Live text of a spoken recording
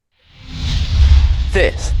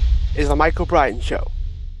This is the Michael Brighton Show.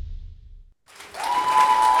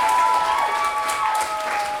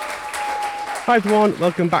 Hi everyone,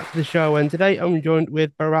 welcome back to the show. And today I'm joined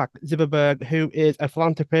with Barak Zilberberg, who is a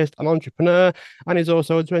philanthropist and entrepreneur, and is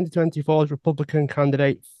also a 2024 Republican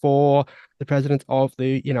candidate for the President of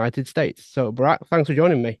the United States. So, Barak, thanks for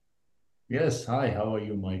joining me. Yes. Hi, how are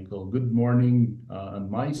you, Michael? Good morning on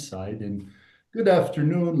my side, and good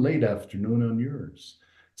afternoon, late afternoon on yours.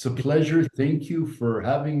 It's a pleasure. Thank you for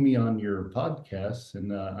having me on your podcast,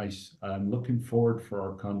 and I'm looking forward for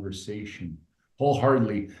our conversation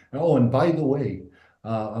wholeheartedly. Oh, and by the way,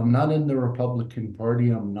 I'm not in the Republican Party.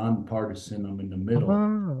 I'm nonpartisan. I'm in the middle.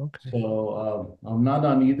 Okay. So I'm not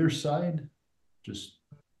on either side, just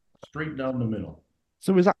straight down the middle.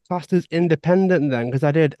 So is that classed as independent then? Because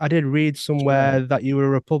I did read somewhere Right. that you were a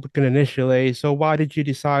Republican initially. So why did you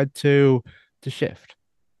decide to shift?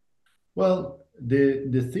 Well,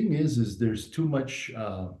 the thing is there's too much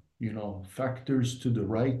factors to the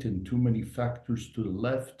right and too many factors to the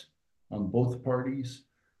left on both parties,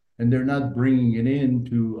 and they're not bringing it in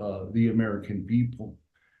to the American people.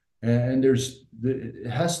 And it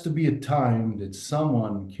has to be a time that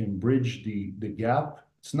someone can bridge the gap.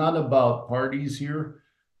 It's not about parties here.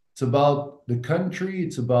 It's about the country.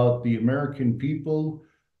 It's about the American people.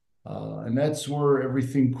 And that's where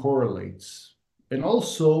everything correlates. And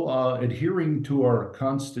also adhering to our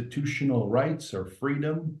constitutional rights, our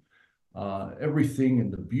freedom, everything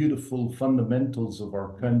and the beautiful fundamentals of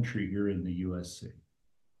our country here in the USA.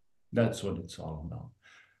 That's what it's all about.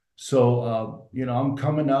 So, I'm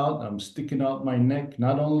coming out, I'm sticking out my neck,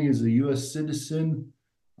 not only as a US citizen,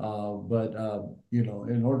 but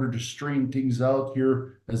in order to straighten things out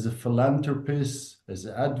here as a philanthropist, as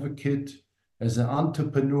an advocate, as an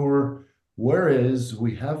entrepreneur, whereas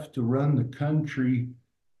we have to run the country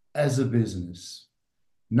as a business.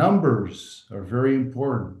 Numbers are very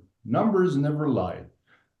important. Numbers never lie.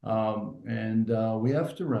 And we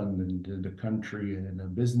have to run the country in a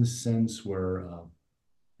business sense where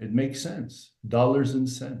it makes sense, dollars and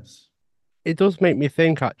cents. It does make me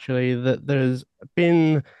think actually that there's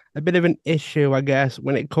been a bit of an issue, I guess,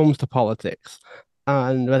 when it comes to politics.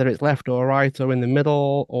 And whether it's left or right or in the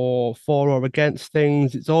middle or for or against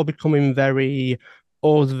things, it's all becoming very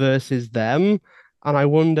us versus them. And I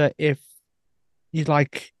wonder if you'd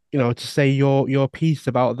like, to say your piece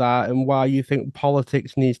about that and why you think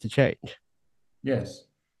politics needs to change. Yes.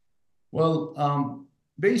 Well,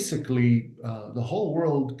 basically, the whole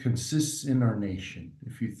world consists in our nation,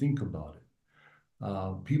 if you think about it.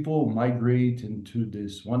 People migrate into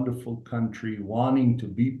this wonderful country wanting to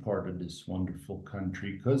be part of this wonderful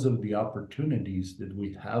country because of the opportunities that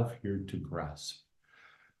we have here to grasp.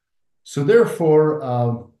 So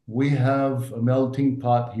therefore, we have a melting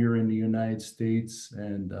pot here in the United States,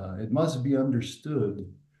 and it must be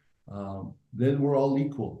understood that we're all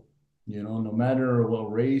equal. No matter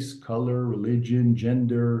what race, color, religion,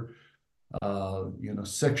 gender,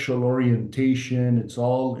 sexual orientation, it's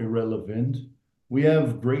all irrelevant. We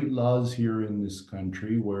have great laws here in this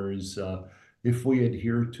country, whereas if we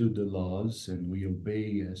adhere to the laws and we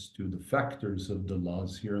obey as to the factors of the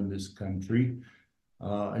laws here in this country,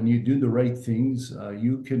 and you do the right things,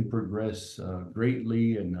 you can progress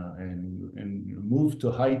greatly and move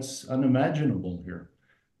to heights unimaginable here.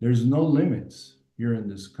 There's no limits here in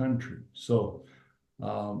this country. So,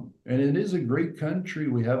 and it is a great country.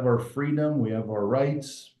 We have our freedom, we have our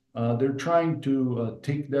rights. They're trying to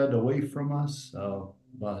take that away from us,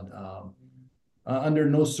 but under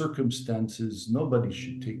no circumstances, nobody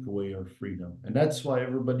should take away our freedom. And that's why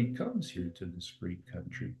everybody comes here to this great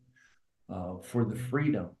country for the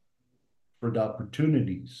freedom, for the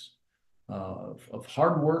opportunities of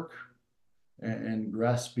hard work and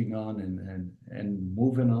grasping on and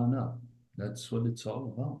moving on up. That's what it's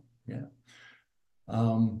all about. Yeah.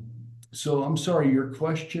 Um, so I'm sorry, your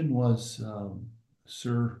question was,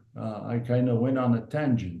 sir, I kind of went on a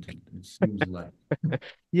tangent, it seems like.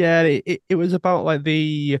 Yeah, it was about like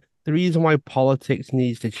the reason why politics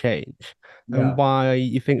needs to change and Yeah, why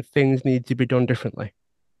you think things need to be done differently.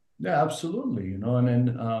 yeah, absolutely. And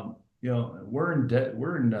then, we're in debt.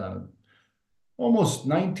 We're in almost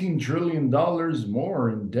 $19 trillion more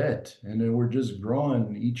in debt, and then we're just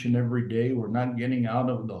growing each and every day. We're not getting out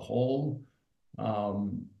of the hole.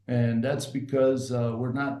 And that's because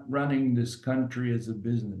we're not running this country as a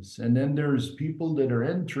business. And then there's people that are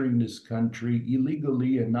entering this country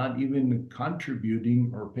illegally and not even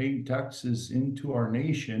contributing or paying taxes into our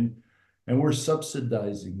nation, and we're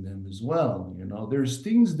subsidizing them as well. There's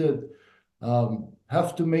things that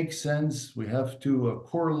have to make sense. We have to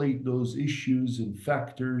correlate those issues and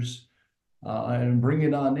factors and bring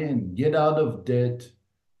it on in. Get out of debt,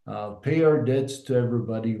 pay our debts to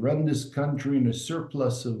everybody, run this country in a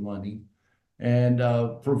surplus of money, and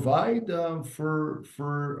provide for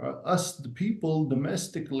us, the people,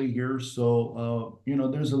 domestically here. So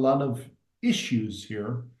there's a lot of issues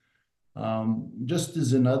here, just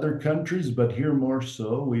as in other countries, but here more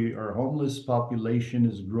so. Our homeless population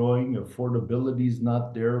is growing. Affordability is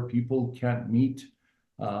not there. People can't meet.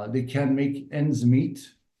 They can't make ends meet.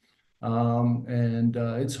 And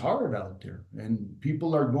it's hard out there, and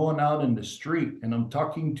people are going out in the street. And I'm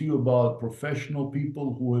talking to you about professional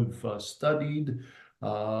people who have studied,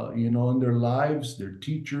 in their lives. They're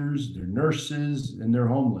teachers, they're nurses, and they're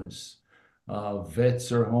homeless.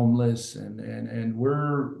 Vets are homeless, and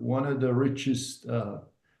we're one of the richest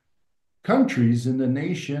countries in the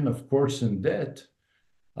nation, of course, in debt.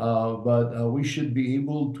 But we should be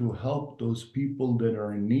able to help those people that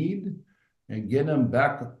are in need and get them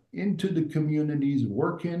back into the communities,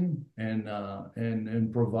 working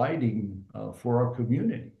and providing for our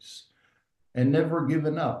communities, and never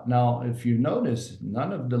giving up. Now, if you notice,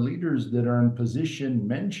 none of the leaders that are in position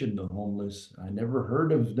mentioned the homeless. I never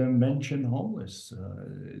heard of them mention homeless.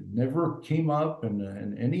 It never came up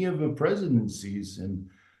in any of the presidencies. And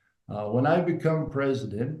when I become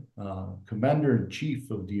president, commander in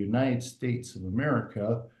chief of the United States of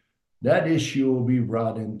America, that issue will be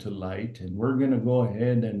brought into light, and we're going to go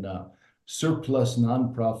ahead and surplus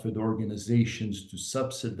nonprofit organizations to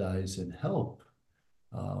subsidize and help,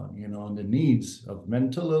 in the needs of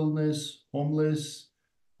mental illness, homeless,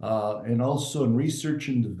 and also in research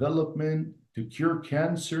and development to cure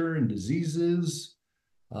cancer and diseases.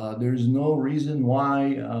 There's no reason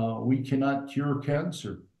why we cannot cure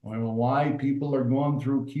cancer, or why people are going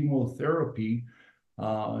through chemotherapy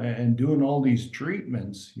and doing all these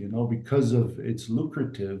treatments, because of it's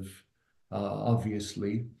lucrative,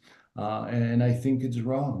 obviously. And I think it's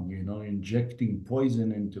wrong, injecting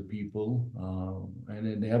poison into people, and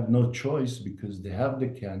then they have no choice because they have the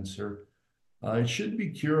cancer. It should be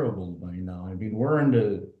curable by now. I mean, we're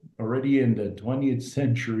already in the 20th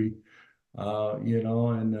century,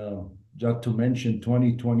 and not to mention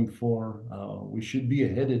 2024, we should be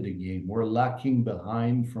ahead of the game. We're lacking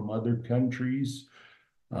behind from other countries.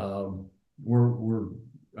 Um, we're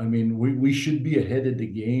I mean, we should be ahead of the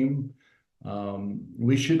game.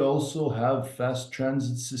 We should also have fast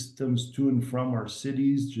transit systems to and from our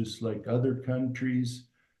cities, just like other countries.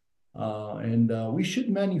 And we should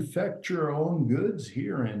manufacture our own goods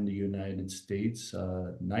here in the United States.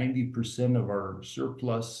 90% of our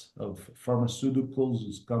surplus of pharmaceuticals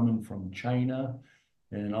is coming from China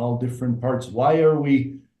and all different parts. Why are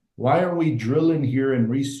we drilling here and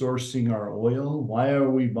resourcing our oil? Why are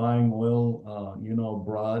we buying oil,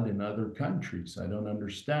 abroad in other countries? I don't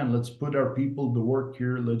understand. Let's put our people to work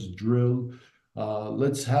here. Let's drill.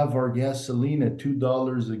 Let's have our gasoline at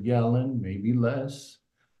 $2 a gallon, maybe less,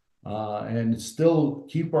 and still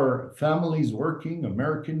keep our families working,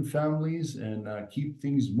 American families, and keep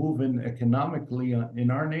things moving economically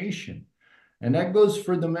in our nation. And that goes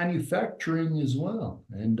for the manufacturing as well,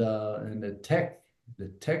 and the tech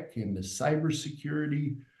and the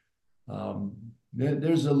cybersecurity. Um,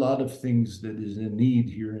 there's a lot of things that is in need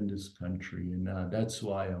here in this country, and that's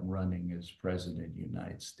why I'm running as president of the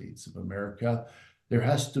United States of America. There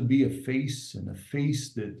has to be a face, and a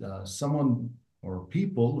face that someone or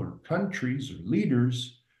people or countries or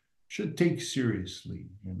leaders should take seriously,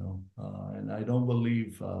 and I don't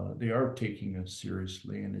believe they are taking us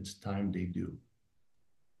seriously, and it's time they do.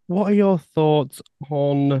 What are your thoughts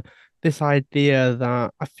on this idea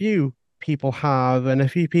that a few people have and a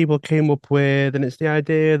few people came up with, and it's the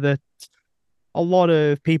idea that a lot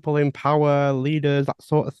of people in power, leaders, that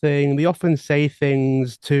sort of thing, they often say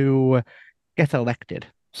things to get elected,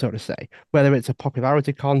 so to say. Whether it's a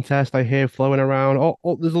popularity contest I hear flowing around, or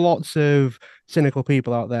there's lots of cynical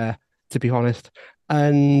people out there, to be honest.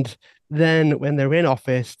 And then when they're in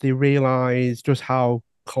office, they realize just how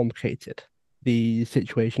complicated the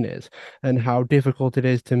situation is and how difficult it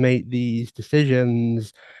is to make these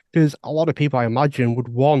decisions. Because a lot of people, I imagine, would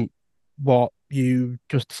want what you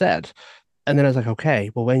just said. And then I was like,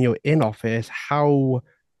 okay, well, when you're in office, how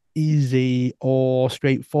easy or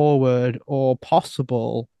straightforward or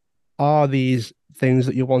possible are these things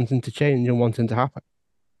that you're wanting to change and wanting to happen?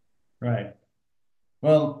 Right.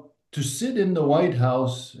 Well, to sit in the White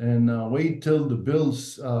House and wait till the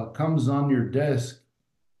bills comes on your desk,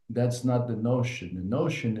 that's not the notion. The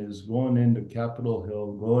notion is going into Capitol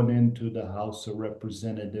Hill, going into the House of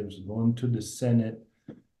Representatives, going to the Senate,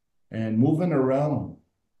 and moving around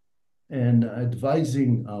and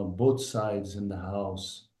advising both sides in the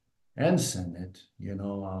House, and Senate,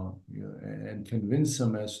 and convince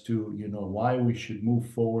them as to, why we should move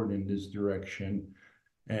forward in this direction,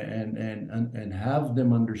 and have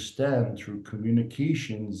them understand through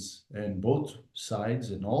communications and both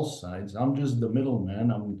sides and all sides. I'm just the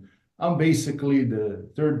middleman. I'm basically the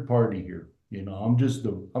third party here. I'm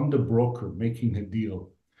the broker making a deal.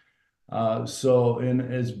 So, and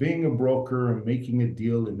as being a broker and making a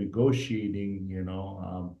deal and negotiating,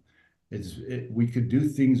 we could do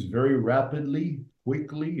things very rapidly,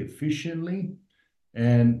 quickly, efficiently,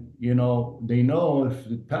 and they know if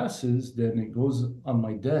it passes, then it goes on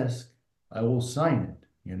my desk. I will sign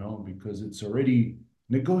it, because it's already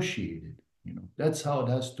negotiated. That's how it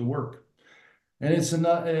has to work. And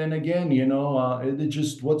and again, it's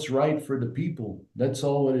just what's right for the people. That's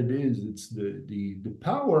all what it is. It's the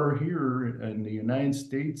power here in the United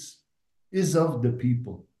States is of the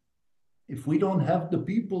people. If we don't have the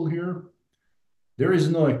people here, there is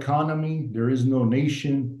no economy, there is no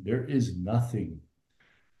nation, there is nothing.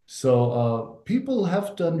 So people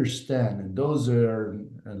have to understand, and those that are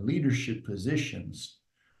in leadership positions,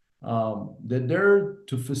 that they're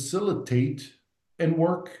to facilitate and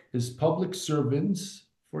work as public servants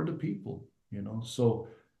for the people. So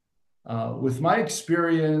with my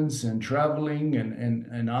experience and traveling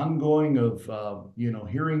and ongoing of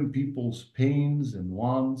hearing people's pains and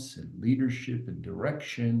wants and leadership and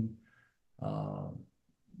direction, uh,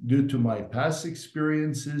 due to my past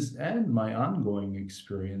experiences and my ongoing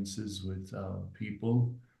experiences with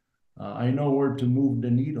people, I know where to move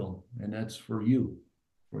the needle, and that's for you,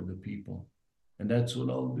 for the people. And that's what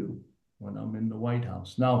I'll do when I'm in the White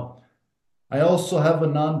House. Now, I also have a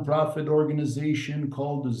nonprofit organization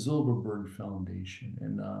called the Zilberberg Foundation,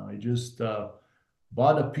 and I just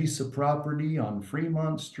bought a piece of property on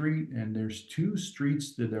Fremont Street, and there's two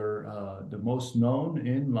streets that are the most known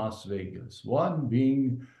in Las Vegas. One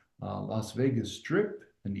being Las Vegas Strip,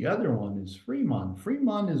 and the other one is Fremont.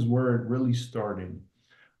 Fremont is where it really started.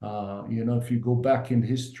 If you go back in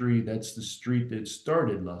history, that's the street that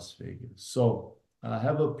started Las Vegas. So I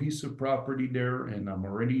have a piece of property there, and I'm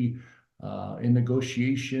already in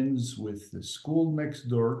negotiations with the school next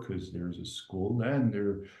door, because there's a school, and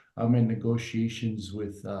I'm in negotiations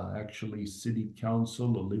with actually City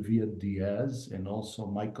Council Olivia Diaz and also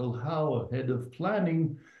Michael Howe, head of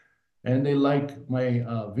planning, and they like my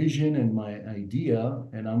vision and my idea,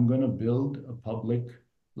 and I'm going to build a public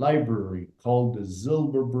library called the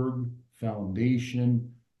Zilberberg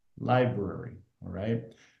Foundation Library. All right.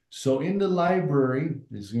 So in the library,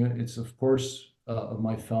 it's of course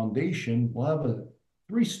my foundation. We'll have a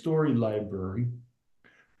 3-story library,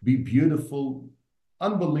 be beautiful,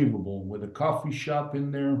 unbelievable, with a coffee shop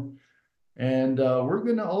in there. And we're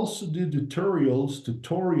going to also do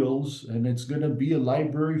tutorials, and it's going to be a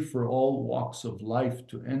library for all walks of life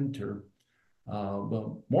to enter,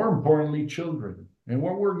 but more importantly, children. And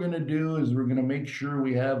what we're going to do is we're going to make sure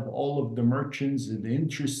we have all of the merchants and the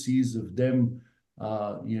intricacies of them,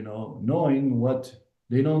 knowing what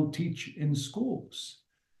they don't teach in schools,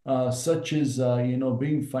 such as,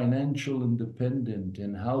 being financial independent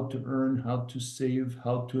and how to earn, how to save,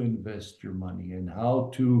 how to invest your money, and how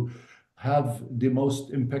to have the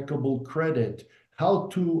most impeccable credit, how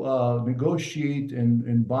to negotiate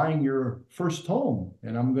in buying your first home.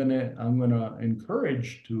 And I'm gonna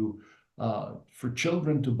encourage for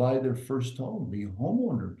children to buy their first home, be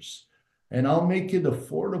homeowners, and I'll make it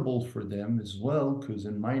affordable for them as well. Because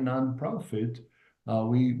in my nonprofit,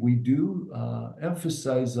 we do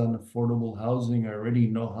emphasize on affordable housing. I already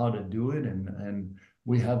know how to do it, and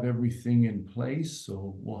we have everything in place.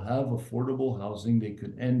 So we'll have affordable housing they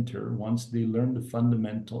could enter once they learn the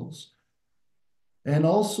fundamentals. And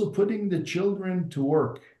also putting the children to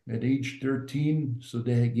work at age 13 so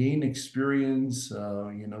they gain experience,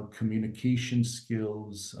 communication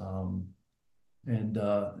skills.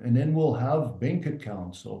 And then we'll have bank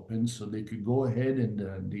accounts open so they could go ahead,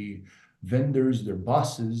 and the vendors, their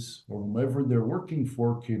bosses, or whomever they're working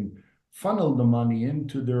for can funnel the money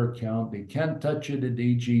into their account. They can't touch it at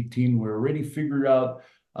age 18. We're already figured out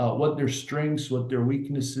what their strengths, what their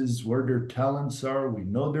weaknesses, where their talents are. We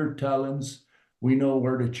know their talents. We know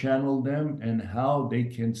where to channel them and how they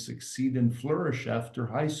can succeed and flourish after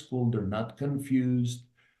high school. They're not confused.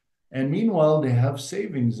 And meanwhile, they have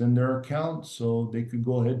savings in their account, so they could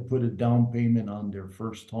go ahead and put a down payment on their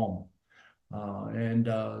first home.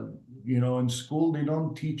 In school, they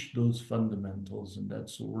don't teach those fundamentals, and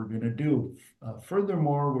that's what we're going to do.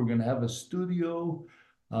 Furthermore, we're going to have a studio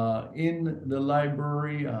in the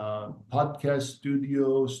library, podcast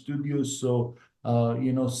studios. So,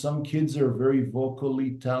 some kids are very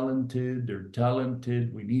vocally talented. They're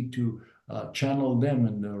talented. We need to channel them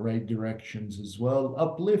in the right directions as well,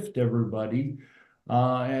 uplift everybody.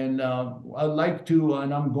 And I'd like to,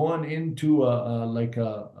 and I'm going into like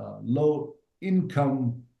a low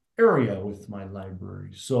income area with my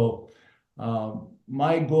library. So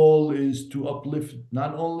my goal is to uplift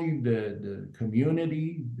not only the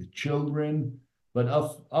community, the children, but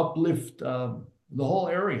uplift the whole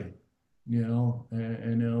area,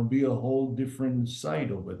 and it'll be a whole different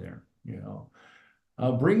site over there,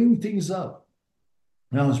 bringing things up.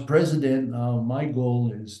 Now, as president, my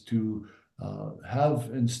goal is to have,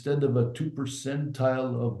 instead of a 2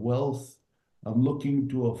 percentile of wealth, I'm looking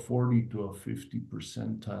to a 40 to a 50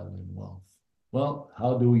 percentile in wealth. Well,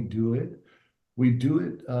 how do we do it? We do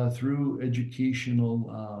it through educational,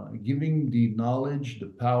 giving the knowledge, the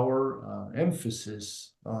power,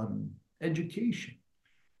 emphasis on education,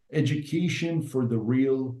 education for the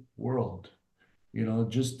real world.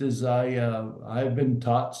 Just as I've been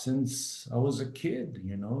taught since I was a kid,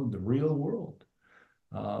 the real world.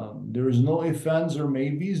 There is no ifs, ands, or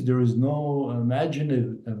maybes. There is no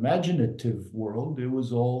imaginative world. It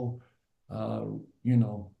was all, it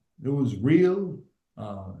was real.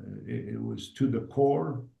 It was to the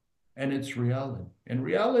core, and it's reality. And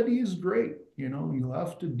reality is great. You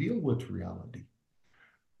have to deal with reality.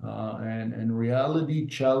 And reality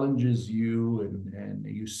challenges you, and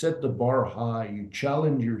you set the bar high. You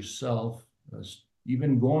challenge yourself,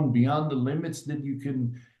 even going beyond the limits that you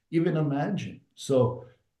can even imagine. So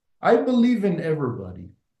I believe in everybody.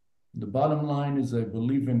 The bottom line is I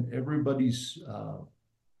believe in everybody's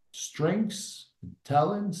strengths, and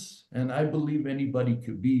talents, and I believe anybody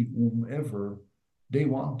could be whomever they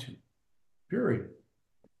want to. Period.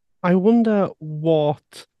 I wonder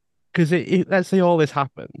what, because let's say all this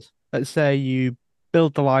happens. Let's say you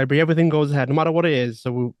build the library, everything goes ahead, no matter what it is.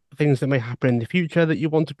 So things that may happen in the future that you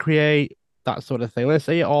want to create, that sort of thing. Let's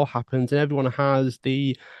say it all happens and everyone has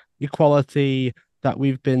the equality that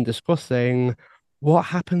we've been discussing. What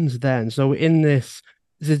happens then? So in this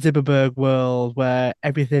Zilberberg world where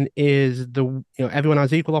everything is everyone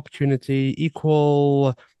has equal opportunity,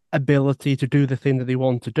 equal ability to do the thing that they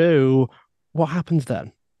want to do, what happens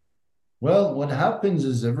then? Well, what happens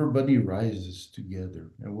is everybody rises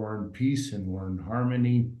together, and we're in peace and we're in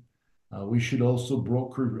harmony. We should also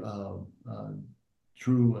broker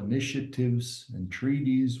through initiatives and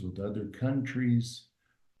treaties with other countries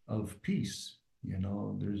of peace.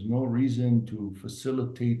 There's no reason to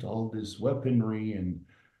facilitate all this weaponry and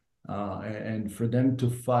for them to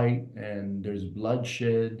fight, and there's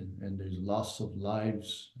bloodshed and there's loss of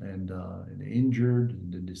lives and the injured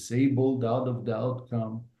and the disabled out of the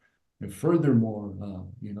outcome. And furthermore,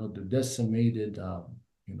 the decimated,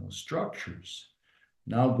 structures.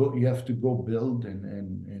 Now you have to go build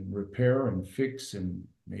and repair and fix and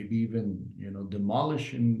maybe even,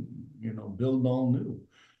 demolish and, build all new.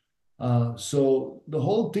 So the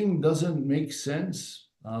whole thing doesn't make sense.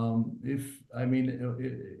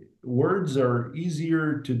 Words are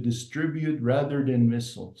easier to distribute rather than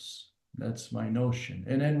missiles. That's my notion.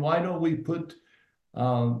 And then why don't we put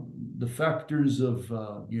the factors of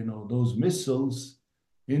those missiles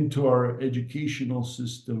into our educational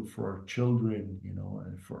system for our children,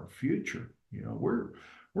 and for our future. We're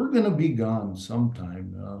going to be gone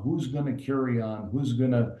sometime. Who's going to carry on? Who's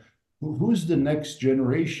the next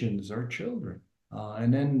generations? Our children.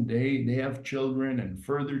 And then they have children and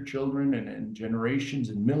further children and generations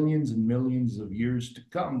and millions of years to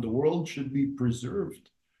come. The world should be preserved,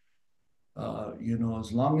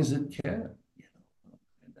 as long as it can.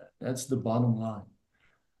 That's the bottom line.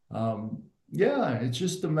 Yeah, it's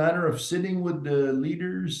just a matter of sitting with the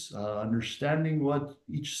leaders, understanding what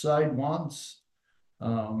each side wants,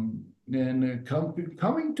 and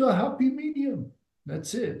coming to a happy medium.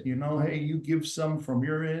 That's it. Hey, you give some from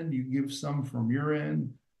your end, you give some from your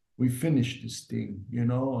end. We finish this thing. You're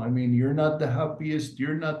not the happiest,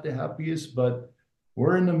 but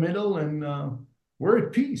we're in the middle and we're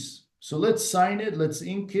at peace. So let's sign it, let's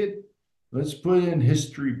ink it, let's put it in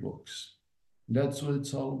history books. That's what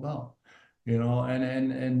it's all about.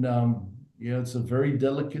 It's a very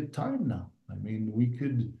delicate time now.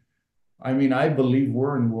 I believe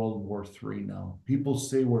we're in World War III now. People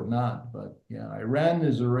say we're not, but yeah, Iran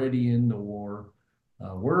is already in the war.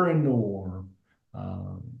 We're in the war.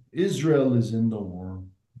 Israel is in the war.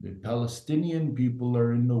 The Palestinian people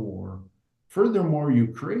are in the war. Furthermore,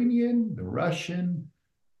 Ukrainian, the Russian,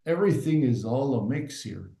 everything is all a mix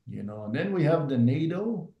here, And then we have the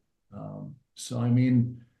NATO.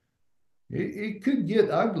 It could get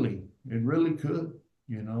ugly. It really could,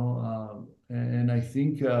 And I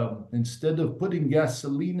think instead of putting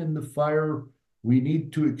gasoline in the fire, we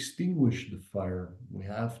need to extinguish the fire. We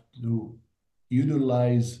have to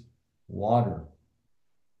utilize water.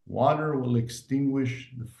 Water will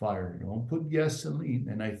extinguish the fire. You don't put gasoline.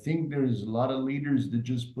 And I think there's a lot of leaders that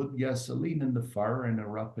just put gasoline in the fire and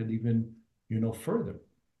erupt it even, further.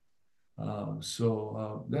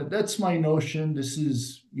 That's my notion. This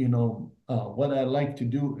is, what I like to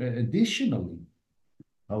do. Additionally,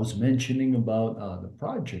 I was mentioning about the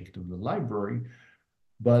project of the library,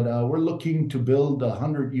 but we're looking to build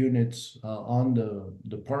 100 units on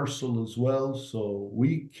the parcel as well, so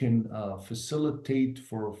we can facilitate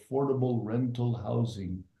for affordable rental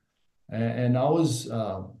housing. And I was,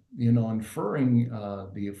 inferring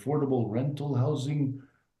the affordable rental housing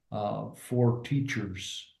for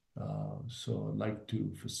teachers. So I'd like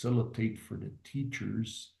to facilitate for the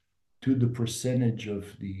teachers to the percentage of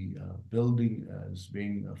the building as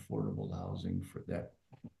being affordable housing for that.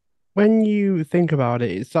 When you think about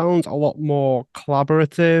it, it sounds a lot more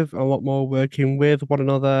collaborative, a lot more working with one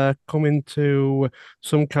another, coming to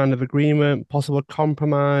some kind of agreement, possible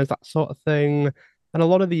compromise, that sort of thing. And a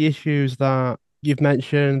lot of the issues that you've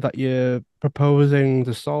mentioned that you're proposing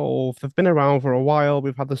to solve, they've been around for a while.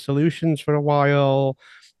 We've had the solutions for a while.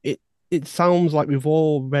 It sounds like we've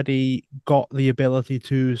already got the ability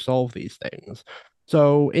to solve these things.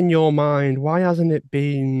 So, in your mind, why hasn't it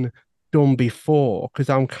been done before? Because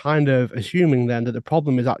I'm kind of assuming then that the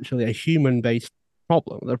problem is actually a human-based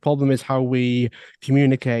problem. The problem is how we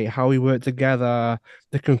communicate, how we work together,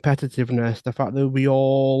 the competitiveness, the fact that we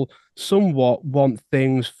all somewhat want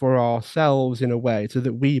things for ourselves in a way so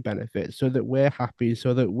that we benefit, so that we're happy,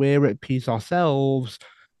 so that we're at peace ourselves.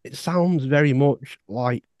 It sounds very much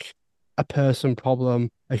like a person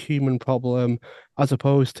problem, a human problem, as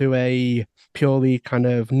opposed to a purely kind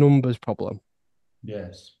of numbers problem.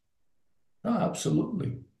 Yes. Oh,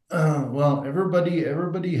 absolutely. Well,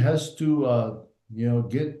 everybody has to,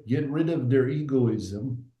 get rid of their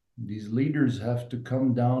egoism. These leaders have to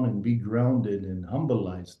come down and be grounded and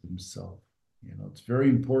humbleize themselves. It's very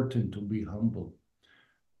important to be humble.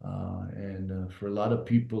 And for a lot of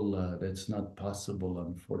people, that's not possible,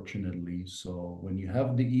 unfortunately. So when you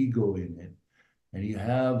have the ego in it, and you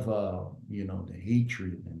have, the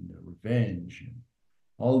hatred and the revenge and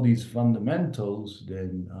all these fundamentals,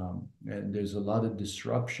 then and there's a lot of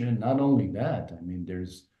disruption. Not only that, I mean,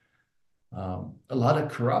 there's a lot of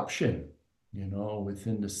corruption,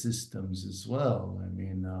 within the systems as well.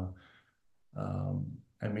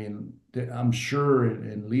 I'm sure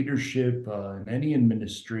in leadership, in any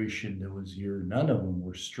administration that was here, none of them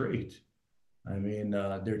were straight.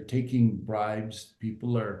 They're taking bribes.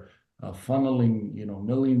 People are funneling,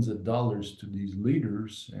 millions of dollars to these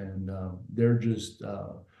leaders, and they're just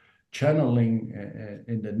channeling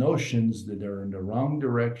in the notions that are in the wrong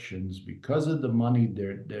directions because of the money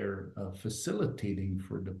they're facilitating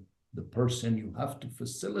for the person you have to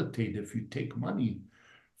facilitate. If you take money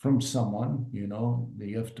from someone,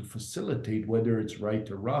 you have to facilitate whether it's right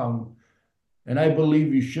or wrong. And I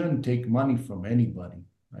believe you shouldn't take money from anybody.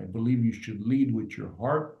 I believe you should lead with your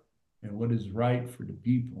heart and what is right for the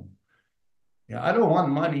people. Yeah, I don't want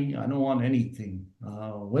money. I don't want anything.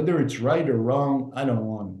 Whether it's right or wrong, I don't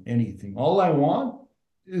want anything. All I want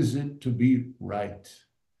is it to be right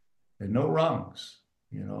and no wrongs.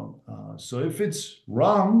 So if it's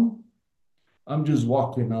wrong, I'm just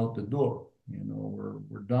walking out the door.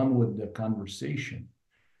 We're done with the conversation.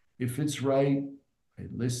 If it's right, I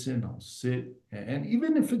listen, I'll sit. And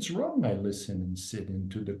even if it's wrong, I listen and sit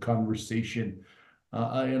into the conversation.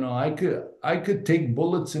 I could take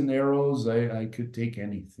bullets and arrows. I could take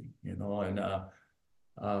anything, and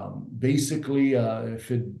basically,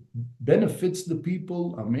 if it benefits the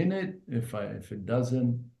people, I'm in it. If it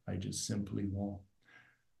doesn't, I just simply won't.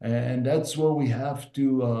 And that's where we have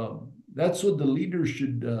to. That's what the leaders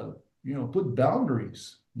should, put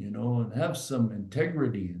boundaries, and have some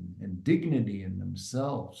integrity and dignity in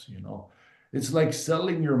themselves. It's like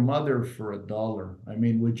selling your mother for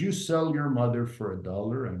 $1. Would you sell your mother for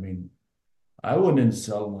 $1? I wouldn't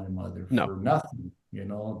sell my mother No. for nothing.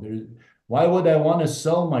 Why would I want to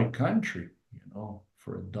sell my country,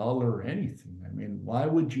 for $1 or anything? Why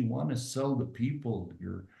would you want to sell the people,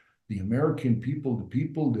 the American people, the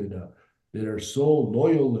people that are so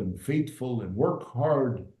loyal and faithful and work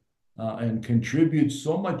hard and contribute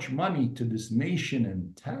so much money to this nation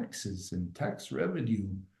and taxes and tax revenue?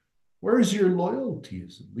 Where's your loyalty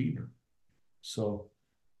as a leader? So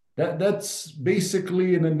that's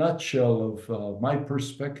basically in a nutshell of my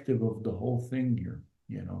perspective of the whole thing here.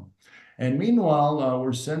 And meanwhile,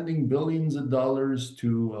 we're sending billions of dollars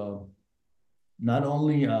to not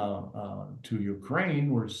only to Ukraine,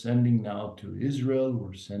 we're sending now to Israel,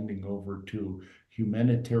 we're sending over to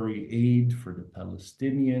humanitarian aid for the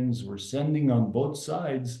Palestinians, we're sending on both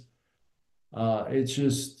sides. It's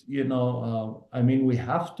just, I mean, we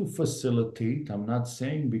have to facilitate. I'm not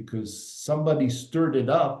saying because somebody stirred it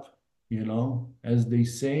up, as they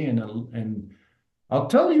say, and I'll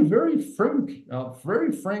tell you very frankly,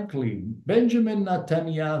 Benjamin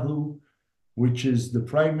Netanyahu, which is the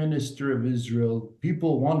prime minister of Israel,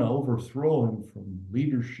 people want to overthrow him from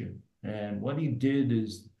leadership. And what he did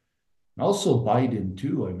is also Biden,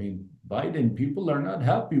 too. I mean, Biden, people are not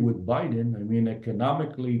happy with Biden. I mean,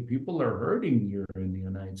 economically, people are hurting here in the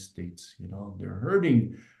United States. They're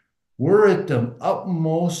hurting. We're at the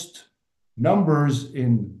utmost numbers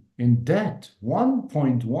in debt,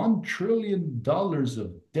 $1.1 trillion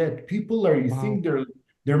of debt. People are, you Wow. think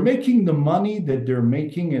they're making the money that they're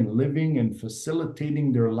making and living and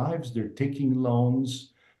facilitating their lives. They're taking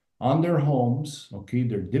loans on their homes. Okay,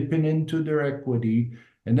 they're dipping into their equity.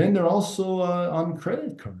 And then they're also on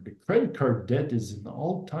credit card. The credit card debt is an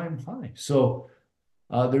all-time high. So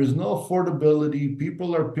there's no affordability.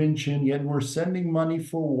 People are pinching, yet we're sending money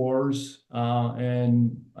for wars.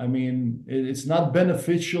 And I mean, it's not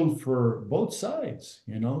beneficial for both sides,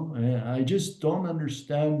 And I just don't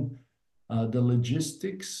understand the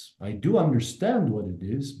logistics. I do understand what it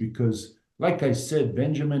is because, like I said,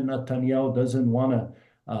 Benjamin Netanyahu doesn't want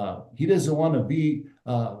to. He doesn't want to be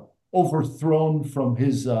overthrown from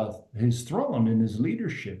his throne and his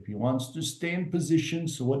leadership. He wants to stay in position.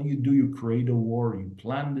 So what do? You create a war. You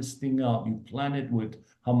plan this thing out. You plan it with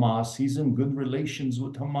Hamas. He's in good relations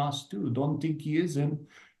with Hamas too. Don't think he isn't.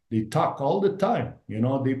 They talk all the time.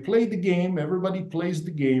 They play the game. Everybody plays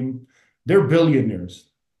the game. They're billionaires.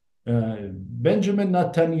 Benjamin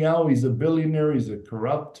Netanyahu is a billionaire. He's a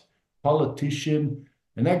corrupt politician.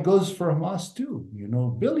 And that goes for Hamas too,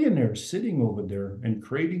 billionaires sitting over there and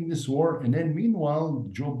creating this war. And then meanwhile,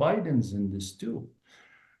 Joe Biden's in this too.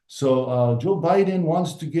 So Joe Biden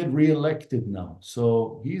wants to get reelected now.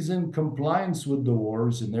 So he's in compliance with the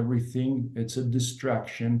wars and everything. It's a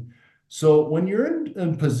distraction. So when you're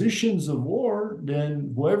in positions of war,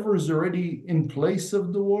 then whoever is already in place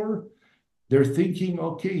of the war, they're thinking,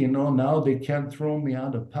 okay, now they can't throw me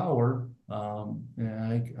out of power.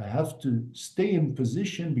 And I have to stay in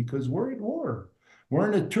position because we're at war.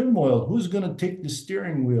 We're in a turmoil. Who's going to take the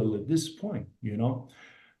steering wheel at this point?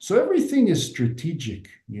 So everything is strategic,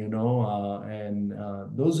 and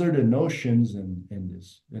those are the notions in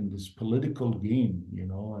this political game,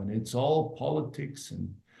 and it's all politics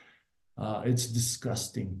and it's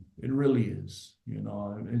disgusting. It really is,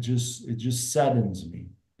 it just saddens me,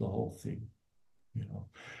 the whole thing, you know.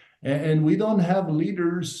 And we don't have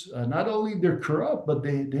leaders. Not only they're corrupt, but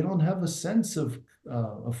they don't have a sense of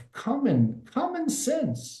common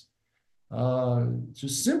sense.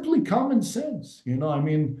 Just simply common sense. I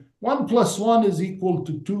mean, 1+1 is equal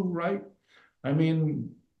to 2, right? I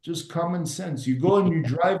mean, just common sense. You go and you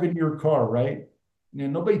drive in your car, right?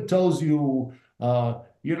 And nobody tells you,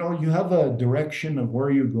 you have a direction of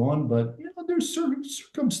where you're going, but there's certain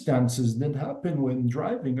circumstances that happen when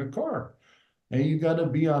driving a car. And you got to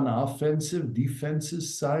be on offensive, defensive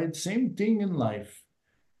side. Same thing in life.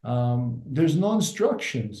 There's no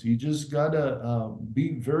instructions. You just got to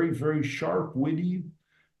be very, very sharp, witty,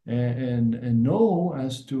 and know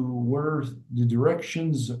as to where the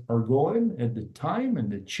directions are going at the time and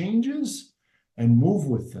the changes and move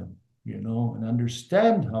with them, and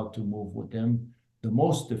understand how to move with them the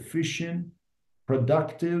most efficient,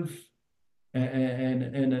 productive,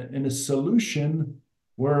 and a solution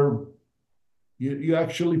where you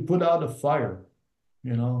actually put out a fire.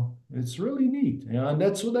 It's really neat. And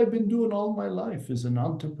that's what I've been doing all my life as an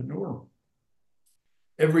entrepreneur.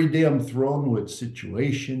 Every day I'm thrown with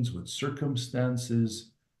situations, with circumstances.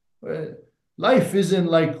 Life isn't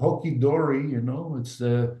like hokey dory,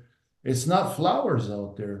 it's not flowers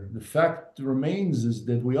out there. The fact remains is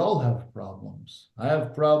that we all have problems. I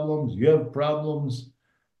have problems, you have problems,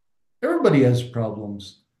 everybody has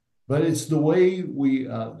problems, but it's the way we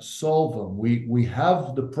solve them. We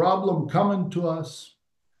have the problem coming to us,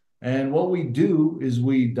 and what we do is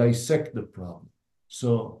we dissect the problem.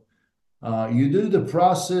 So you do the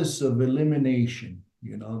process of elimination.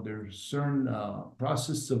 There's certain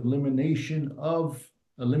process of eliminations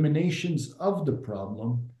of the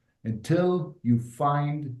problem until you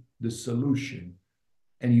find the solution.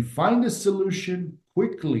 And you find the solution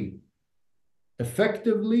quickly,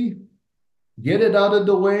 effectively, get it out of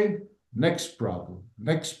the way, next problem,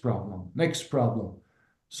 next problem, next problem.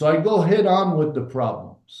 So I go head on with the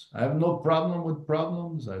problems. I have no problem with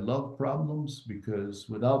problems. I love problems because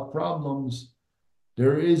without problems,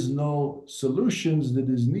 There is no solutions that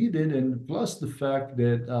is needed, and plus the fact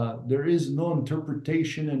that there is no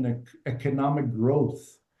interpretation and economic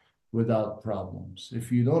growth without problems.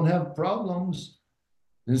 If you don't have problems,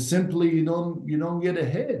 then simply you don't get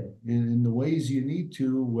ahead in the ways you need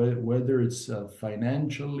to, whether it's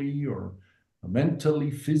financially or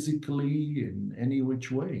mentally, physically, in any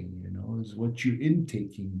which way. Is what you're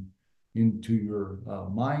intaking into your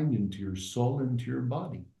mind, into your soul, into your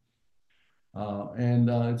body. And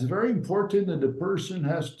it's very important that the person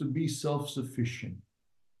has to be self-sufficient.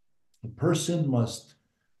 A person must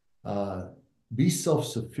uh, be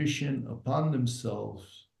self-sufficient upon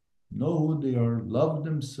themselves, know who they are, love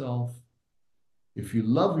themselves. If you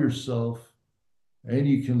love yourself, and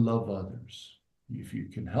you can love others. If you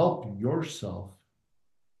can help yourself,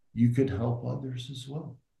 you could help others as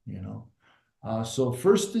well, you know. So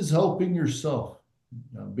first is helping yourself,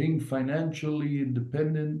 being financially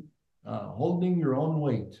independent, holding your own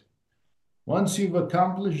weight. Once you've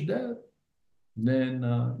accomplished that, then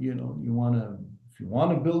you want to, if you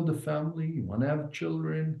want to build a family, you want to have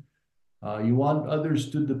children, you want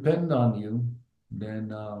others to depend on you,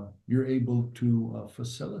 then you're able to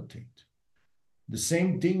facilitate. The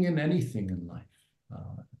same thing in anything in life,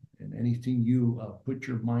 in anything you put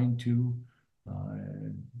your mind to,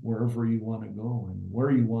 wherever you want to go and where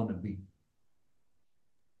you want to be.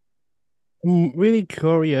 I'm really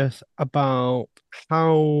curious about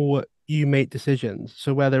how you make decisions.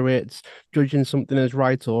 So whether it's judging something as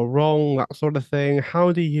right or wrong, that sort of thing,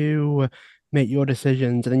 how do you make your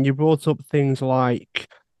decisions? And then you brought up things like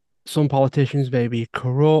some politicians may be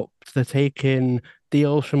corrupt, they're taking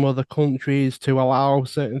deals from other countries to allow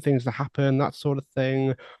certain things to happen, that sort of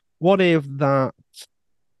thing. What if that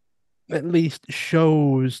at least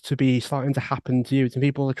shows to be starting to happen to you? And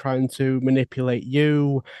people are trying to manipulate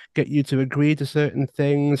you, get you to agree to certain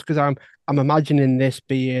things. Because I'm imagining this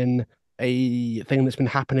being a thing that's been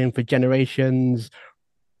happening for generations.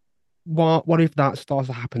 What if that starts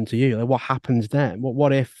to happen to you? Like, what happens then?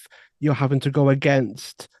 What if you're having to go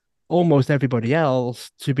against almost everybody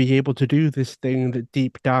else to be able to do this thing that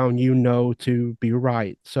deep down you know to be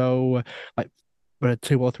right? So, like, a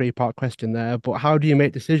 2 or 3 part question there, but how do you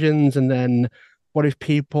make decisions? And then what if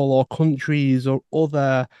people or countries or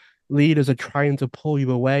other leaders are trying to pull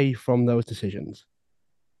you away from those decisions?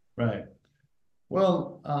 Right.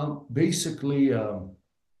 Well, basically, uh,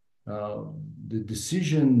 the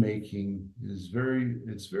decision making it's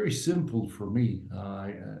very simple for me.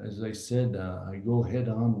 As I said, I go head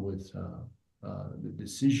on with the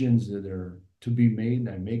decisions that are to be made.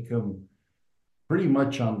 I make them pretty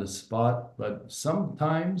much on the spot, but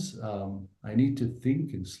sometimes I need to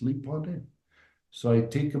think and sleep on it. So I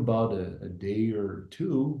take about a day or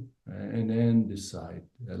two and then decide.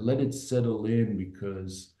 Let it settle in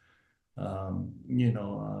because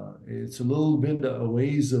it's a little bit a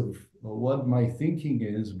ways of what my thinking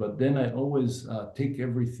is, but then I always take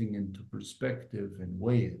everything into perspective and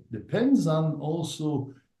weigh it. Depends on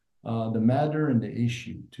also the matter and the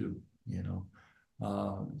issue too, you know.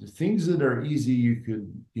 The things that are easy, you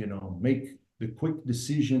could, make the quick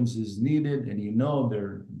decisions as needed, and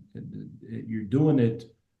you're doing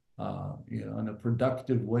it, in a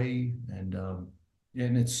productive way, and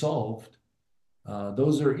it's solved.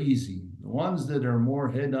 Those are easy. The ones that are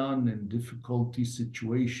more head-on in difficulty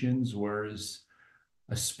situations, whereas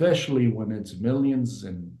especially when it's millions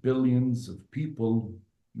and billions of people,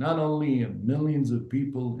 not only millions of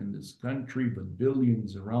people in this country, but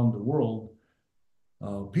billions around the world,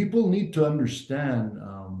 people need to understand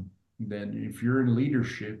that if you're in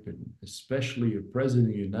leadership, and especially a president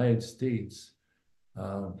of the United States,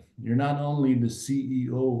 you're not only the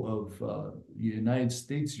CEO of the United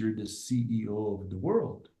States, you're the CEO of the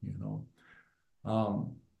world, you know.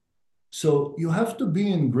 Um, so you have to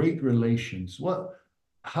be in great relations.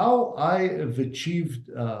 How I have achieved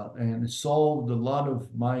and solved a lot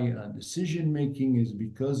of my decision making is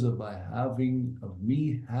because of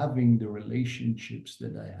me having the relationships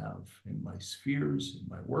that I have in my spheres, in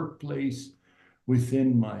my workplace,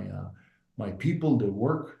 within my people that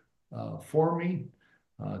work for me,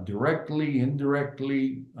 directly,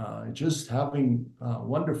 indirectly, just having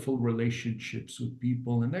wonderful relationships with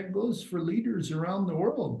people, and that goes for leaders around the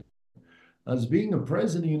world. As being a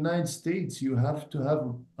president of the United States, you have to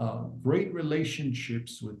have great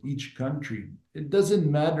relationships with each country. It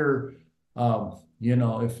doesn't matter,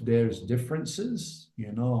 if there's differences,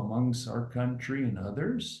 amongst our country and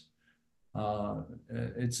others.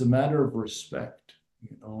 It's a matter of respect,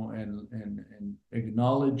 and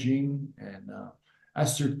acknowledging and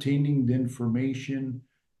ascertaining the information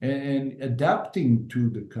and adapting to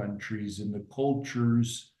the countries and the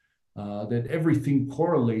cultures that everything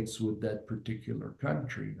correlates with that particular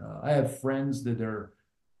country. I have friends that are,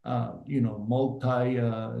 multi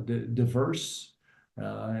diverse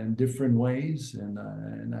in different ways, and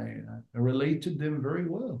I relate to them very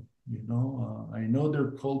well. I know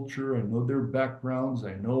their culture, I know their backgrounds,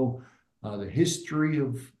 I know the history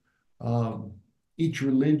of um, each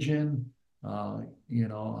religion, uh,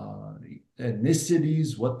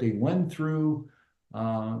 ethnicities, what they went through.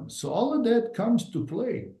 So all of that comes to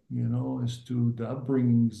play, as to the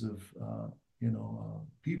upbringings of,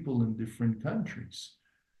 people in different countries.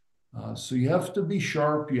 So you have to be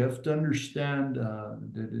sharp. You have to understand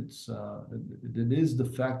that that is the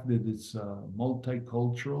fact that it's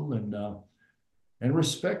multicultural and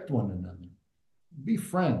respect one another. Be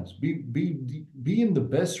friends. Be in the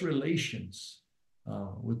best relations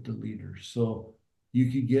with the leaders, so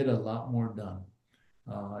you could get a lot more done,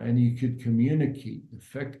 and you could communicate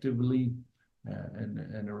effectively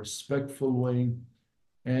in a respectful way.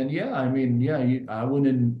 And yeah, I mean, yeah, I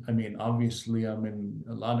wouldn't. I mean, obviously, I'm in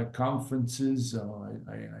a lot of conferences.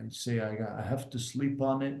 I say I have to sleep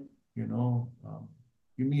on it.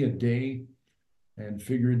 Give me a day and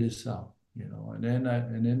figure this out. And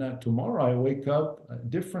then tomorrow I wake up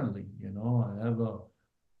differently. I have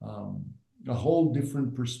a whole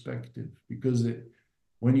different perspective because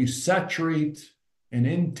when you saturate and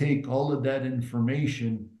intake all of that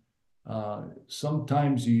information,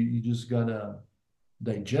 sometimes you just gotta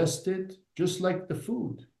digest it, just like the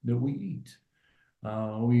food that we eat.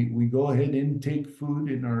 We go ahead and intake food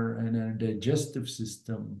and our digestive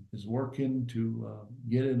system is working to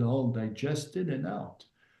get it all digested and out.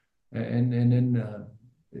 And then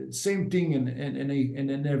same thing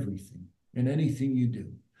in everything, in anything you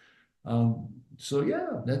do. So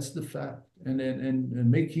yeah, that's the fact. And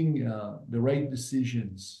making the right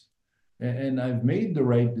decisions. And I've made the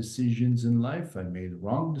right decisions in life. I made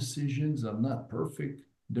wrong decisions. I'm not perfect.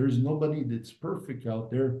 There's nobody that's perfect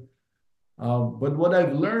out there. But what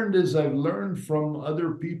I've learned is I've learned from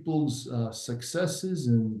other people's successes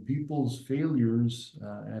and people's failures,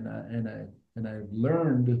 and I've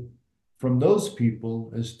learned from those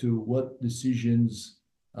people as to what decisions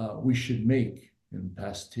we should make in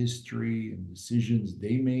past history and decisions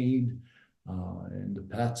they made, and the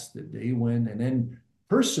paths that they went, and then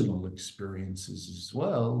personal experiences as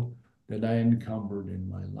well that I encumbered in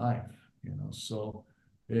my life. So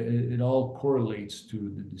it all correlates to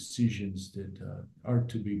the decisions that are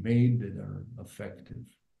to be made that are effective.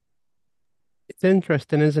 It's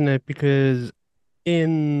interesting, isn't it? Because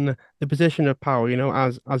in the position of power,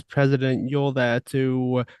 as president, you're there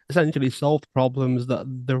to essentially solve problems that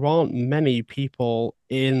there aren't many people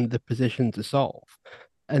in the position to solve.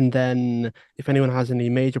 And then if anyone has any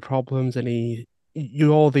major problems,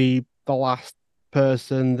 you're the last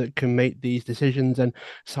person that can make these decisions and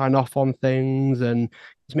sign off on things. And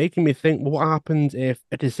it's making me think, well, what happens if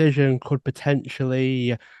a decision could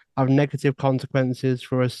potentially have negative consequences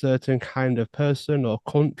for a certain kind of person or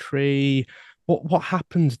country? What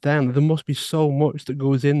happens then? There must be so much that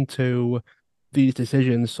goes into these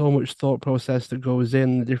decisions, so much thought process that goes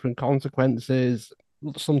in, the different consequences,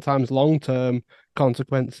 sometimes long-term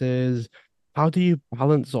consequences. How do you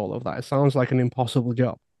balance all of that? It sounds like an impossible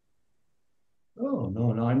job. Oh,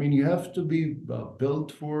 no, no. I mean, you have to be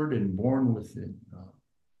built for it and born with it.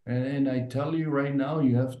 And I tell you right now,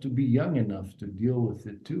 you have to be young enough to deal with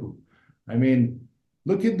it too. I mean,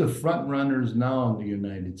 look at the front runners now in the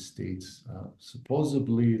United States.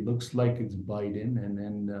 Supposedly, it looks like it's Biden and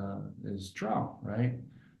then it's Trump, right?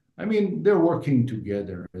 I mean, they're working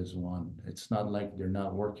together as one. It's not like they're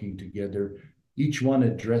not working together. Each one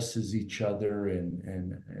addresses each other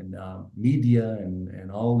and media and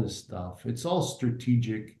all this stuff. It's all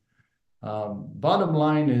strategic. Bottom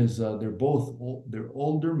line is they're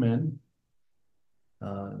older men.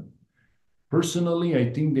 Uh, Personally,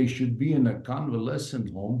 I think they should be in a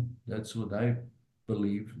convalescent home. That's what I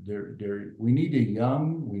believe. We need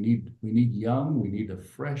we need a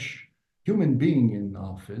fresh human being in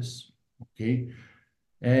office. Okay.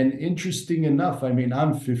 And interesting enough, I mean,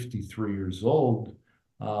 I'm 53 years old.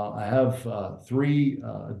 I have three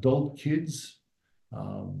adult kids,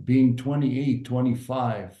 being 28,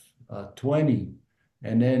 25, 20.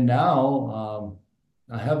 And then now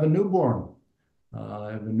I have a newborn.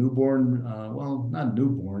 I have a newborn, well, not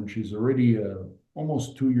newborn, she's already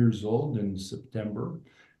almost 2 years old in September.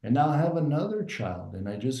 And now I have another child. And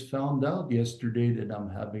I just found out yesterday that I'm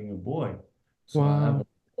having a boy. So I have Wow.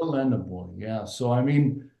 a girl and a boy. Yeah. So, I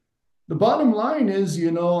mean, The bottom line is,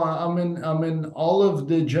 I'm in all of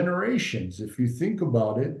the generations. If you think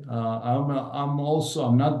about it, I'm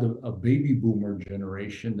not a baby boomer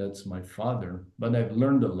generation. That's my father, but I've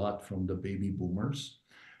learned a lot from the baby boomers.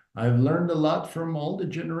 I've learned a lot from all the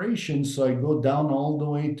generations, so I go down all the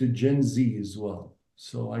way to Gen Z as well.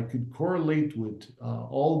 So I could correlate with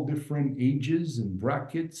all different ages and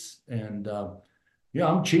brackets, and yeah,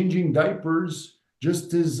 I'm changing diapers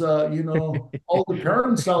just as all the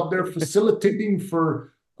parents out there facilitating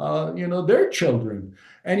for their children.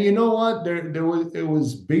 And you know what? It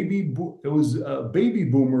was baby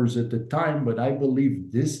boomers at the time, but I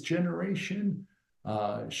believe this generation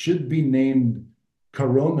should be named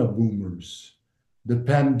Corona boomers, the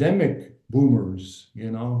pandemic boomers.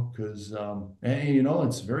 Because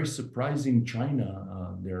it's very surprising.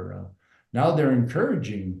 China, they're now they're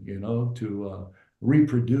encouraging to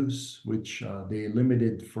reproduce, which they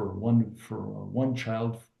limited for one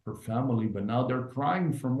child per family, but now they're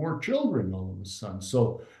crying for more children all of a sudden.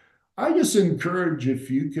 So I just encourage, if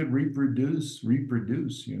you could reproduce,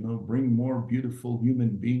 bring more beautiful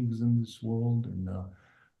human beings in this world. And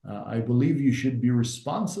I believe you should be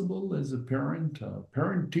responsible as a parent.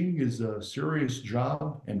 Parenting is a serious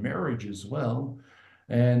job, and marriage as well.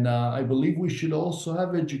 And I believe we should also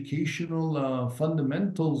have educational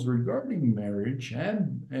fundamentals regarding marriage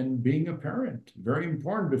and being a parent. Very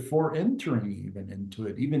important before entering even into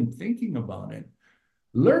it, even thinking about it,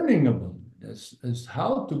 learning about it as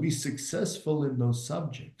how to be successful in those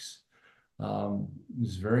subjects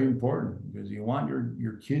is very important, because you want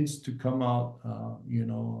your kids to come out,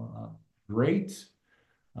 great.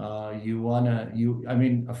 I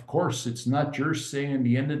mean, of course, it's not your say. In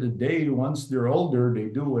the end of the day, once they're older, they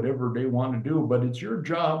do whatever they want to do, but it's your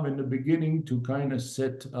job in the beginning to kind of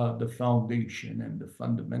set the foundation and the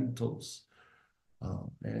fundamentals.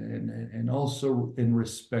 And also in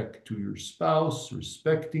respect to your spouse,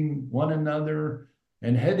 respecting one another,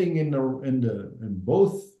 and heading in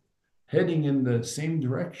both heading in the same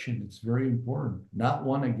direction. It's very important, not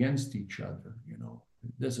one against each other. It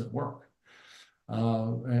doesn't work.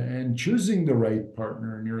 And choosing the right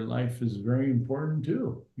partner in your life is very important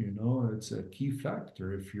too. It's a key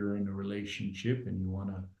factor if you're in a relationship and you want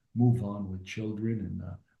to move on with children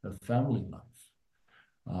and a family life.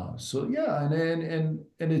 So yeah, and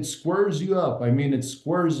it squares you up. I mean, it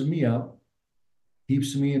squares me up,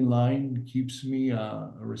 keeps me in line, keeps me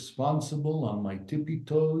responsible, on my tippy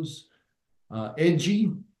toes,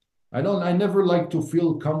 edgy. I never like to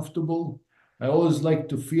feel comfortable. I always like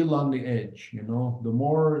to feel on the edge. The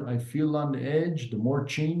more I feel on the edge, the more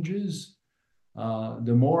changes,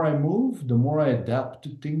 the more I move, the more I adapt to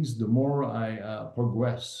things, the more I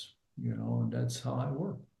progress. And that's how I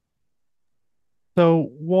work. So,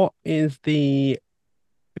 what is the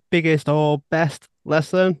biggest or best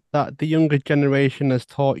lesson that the younger generation has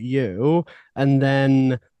taught you, and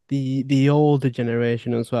then the older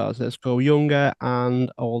generation as well? So let's go younger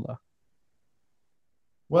and older.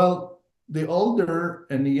 Well, the older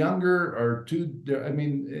and the younger are two. I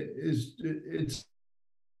mean,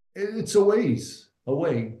 it's a ways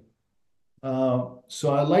away.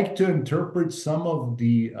 So I like to interpret some of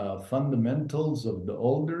the fundamentals of the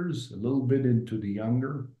olders a little bit into the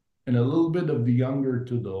younger, and a little bit of the younger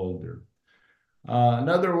to the older. In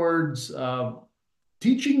other words,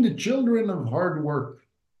 teaching the children of hard work,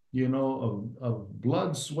 of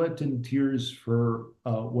blood, sweat, and tears for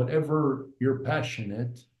whatever you're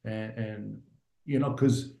passionate,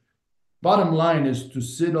 because bottom line is to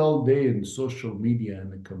sit all day in social media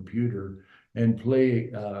and the computer and play,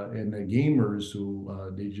 and the gamers who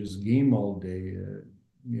they just game all day.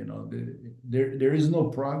 There is no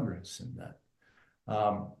progress in that.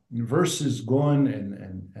 Versus going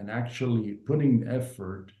and actually putting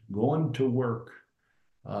effort, going to work,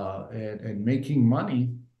 and making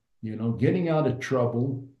money, getting out of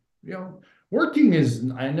trouble. Working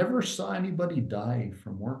is, I never saw anybody die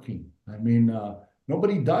from working. I mean,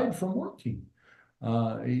 nobody died from working.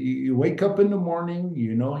 You wake up in the morning,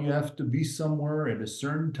 you have to be somewhere at a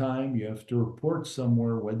certain time, you have to report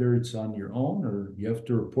somewhere, whether it's on your own or you have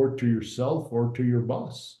to report to yourself or to your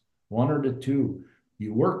boss, one or the two.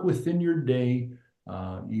 You work within your day,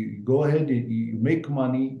 you go ahead and you make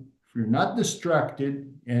money. If you're not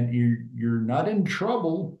distracted and you're not in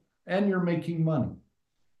trouble and you're making money.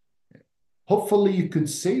 Hopefully you could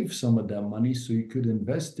save some of that money so you could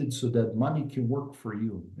invest it so that money can work for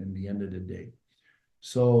you in the end of the day.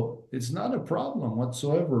 So it's not a problem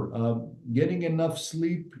whatsoever. Getting enough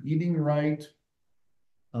sleep, eating right,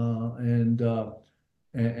 and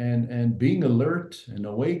being alert and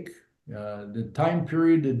awake, the time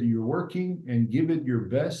period that you're working, and give it your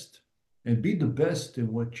best. and be the best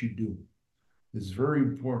in what you do is very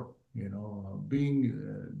important. Being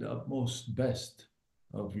the utmost best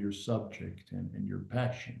of your subject and your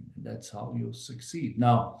passion, and that's how you'll succeed.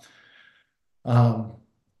 Now, um,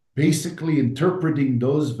 basically interpreting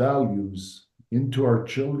those values into our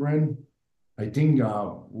children, I think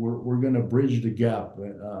we're going to bridge the gap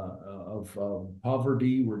of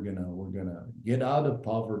poverty. We're gonna get out of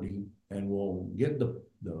poverty, and we'll get the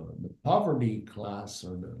poverty class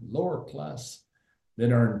or the lower class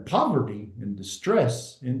that are in poverty and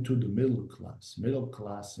distress into the middle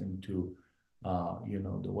class into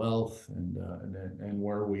the wealth and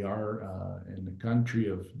where we are in the country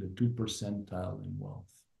of the 2 percentile in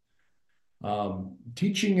wealth.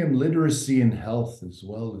 Teaching him literacy and health as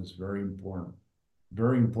well is very important.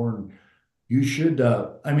 Very important. You should,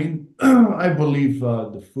 I mean, I believe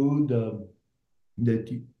the food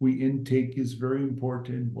that we intake is very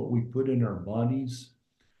important, what we put in our bodies,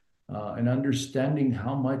 and understanding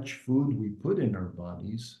how much food we put in our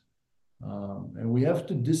bodies. And we have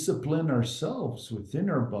to discipline ourselves within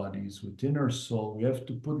our bodies, within our soul. We have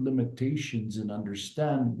to put limitations and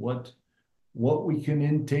understand what we can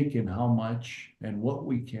intake and how much, and what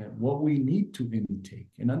we need to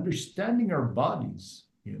intake, and understanding our bodies,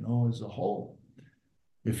 as a whole.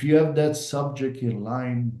 If you have that subject in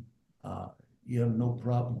line, you have no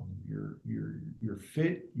problem. You're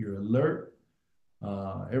fit, you're alert,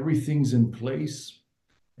 everything's in place,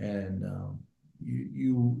 and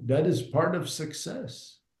you that is part of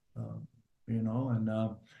success, uh,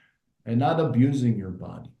 and not abusing your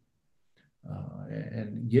body,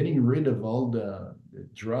 and getting rid of all the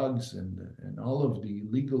drugs and all of the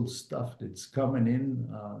illegal stuff that's coming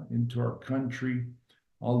into our country,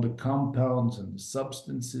 all the compounds and the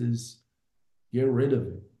substances. Get rid of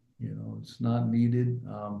it. It's not needed.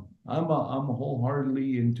 I'm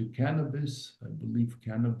wholeheartedly into cannabis. I believe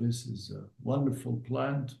cannabis is a wonderful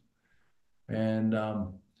plant, and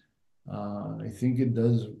I think it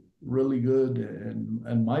does really good.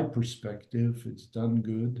 And my perspective, it's done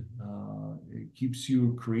good. It keeps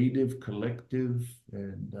you creative, collective,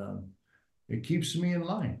 and it keeps me in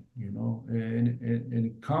line, and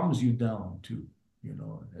it calms you down too,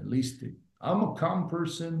 at least I'm a calm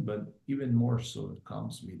person, but even more so, it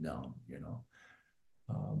calms me down,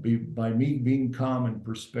 by me being calm and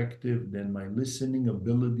perspective, then my listening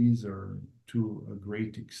abilities are to a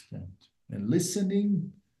great extent. And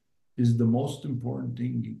listening is the most important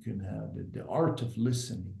thing you can have, the art of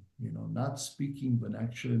listening, not speaking, but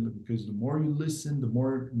actually, because the more you listen, the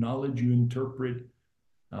more knowledge you interpret,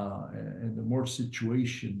 and the more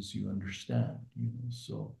situations you understand,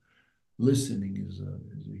 so listening is a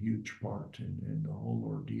huge part in the whole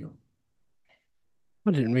ordeal.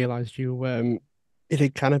 I didn't realize you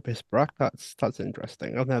did cannabis, Barak. That's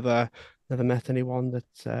interesting. I've never met anyone that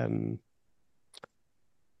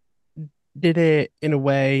did it in a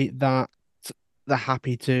way that they're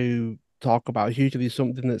happy to talk about. It's usually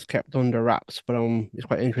something that's kept under wraps, but it's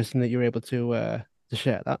quite interesting that you're able to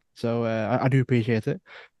share that. So I do appreciate it.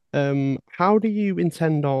 How do you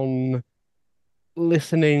intend on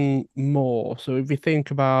listening more? So if you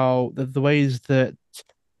think about the ways that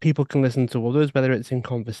people can listen to others, whether it's in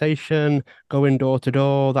conversation, going door to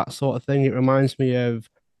door, that sort of thing, it reminds me of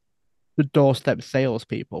the doorstep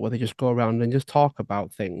salespeople where they just go around and just talk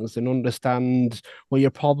about things and understand what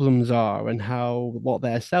your problems are and how what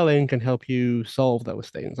they're selling can help you solve those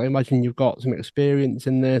things. I imagine you've got some experience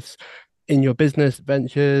in this in your business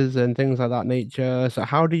ventures and things like that nature. So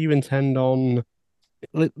how do you intend on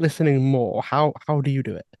listening more? How do you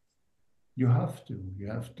do it? You have to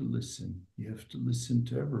listen. You have to listen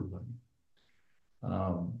to everybody.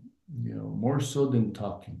 um, more so than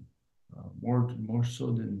talking, more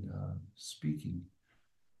so than speaking.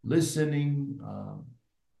 Listening,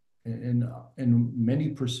 and many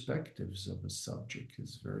perspectives of a subject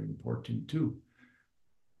is very important too.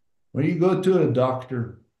 When you go to a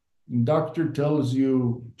doctor, doctor tells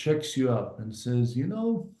you, checks you up and says,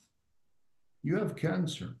 you have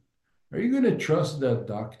cancer. Are you going to trust that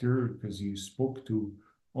doctor because you spoke to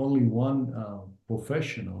only one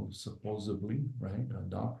professional, supposedly, right? A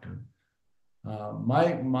doctor.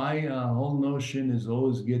 My whole notion is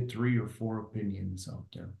always get 3 or 4 opinions out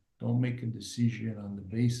there. Don't make a decision on the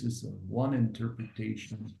basis of one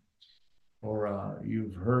interpretation, or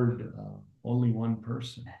you've heard only one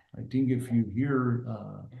person. I think if you hear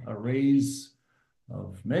a raise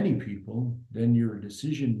of many people, then your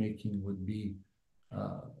decision making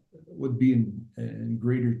uh, would be in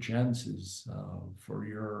greater chances for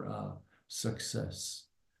your success.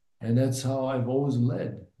 And that's how I've always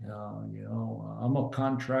led. I'm a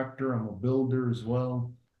contractor, I'm a builder as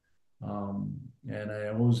well. And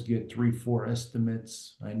I always get three, four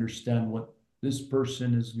estimates. I understand what this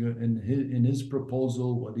person is good in his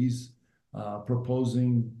proposal, what he's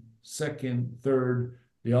proposing, second, third.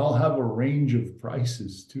 They all have a range of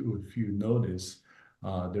prices too, if you notice.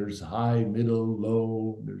 There's high, middle,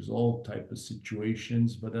 low. There's all type of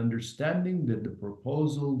situations, but understanding that the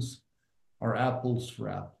proposals are apples for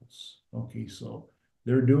apples. Okay, so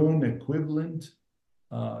they're doing equivalency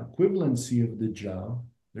of the job.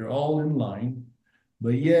 They're all in line,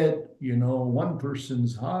 but yet, one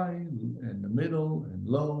person's high and the middle and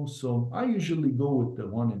low. So I usually go with the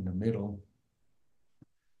one in the middle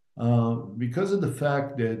because of the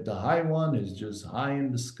fact that the high one is just high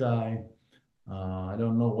in the sky. I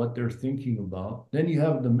don't know what they're thinking about. Then you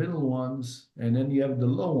have the middle ones, and then you have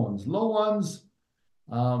the low ones. Low ones,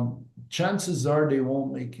 chances are they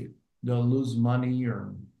won't make it. They'll lose money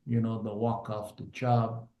or, they'll walk off the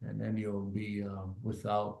job and then you'll be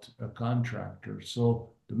without a contractor. So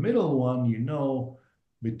the middle one,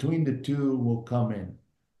 between the two will come in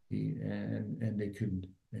and they could,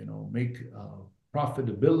 make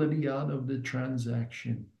profitability out of the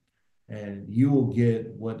transaction and you will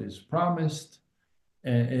get what is promised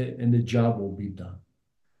and the job will be done.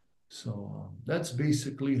 So that's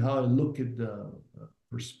basically how I look at the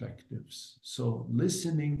perspectives. So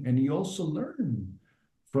listening, and you also learn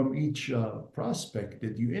from each prospect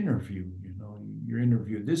that you interview. You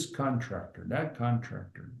interview this contractor, that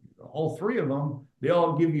contractor, all three of them. They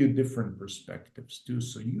all give you different perspectives too.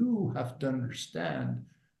 So you have to understand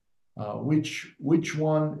which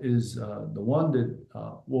one is the one that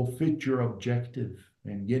will fit your objective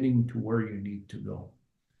and getting to where you need to go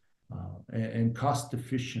and cost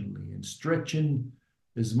efficiently and stretching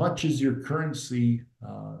as much as your currency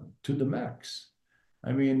to the max.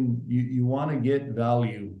 I mean, you want to get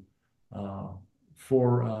value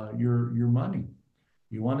for your money.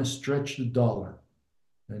 You want to stretch the dollar,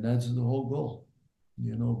 and that's the whole goal.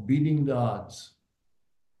 Beating the odds.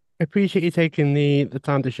 I appreciate you taking the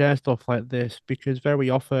time to share stuff like this because very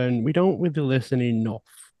often we don't really listen enough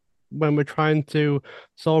when we're trying to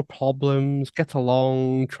solve problems, get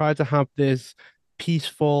along, try to have this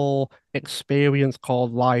peaceful experience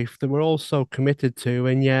called life that we're all so committed to,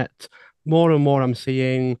 and yet more and more I'm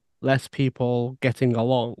seeing less people getting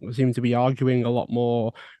along. We seem to be arguing a lot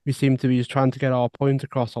more. We seem to be just trying to get our point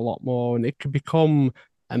across a lot more, and it can become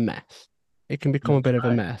a mess. It can become a That's bit of a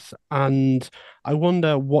right. mess. And I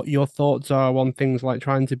wonder what your thoughts are on things like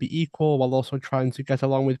trying to be equal while also trying to get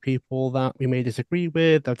along with people that we may disagree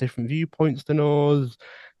with, have different viewpoints than us.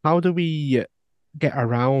 How do we get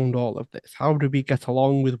around all of this? How do we get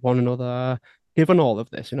along with one another, given all of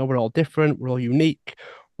this? We're all different, we're all unique,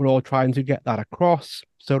 we're all trying to get that across,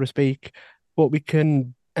 so to speak, but we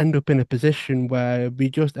can end up in a position where we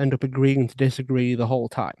just end up agreeing to disagree the whole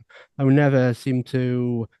time. And we never seem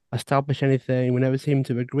to establish anything, we never seem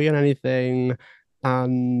to agree on anything,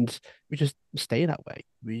 and we just stay that way.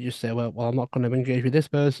 We just say, well, I'm not going to engage with this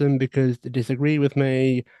person because they disagree with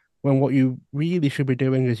me. When what you really should be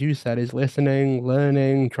doing, as you said, is listening,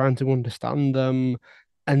 learning, trying to understand them,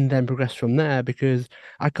 and then progress from there. Because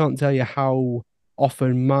I can't tell you how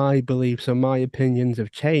often my beliefs and my opinions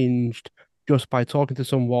have changed just by talking to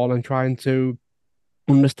someone and trying to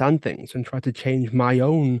understand things and try to change my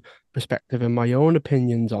own perspective and my own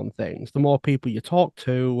opinions on things. The more people you talk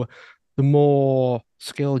to, the more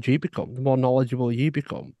skilled you become, the more knowledgeable you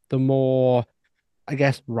become, the more, I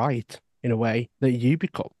guess, right in a way that you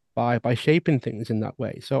become by shaping things in that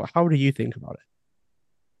way. So how do you think about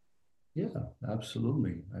it? Yeah,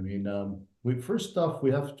 absolutely. I mean, first off,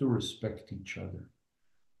 we have to respect each other.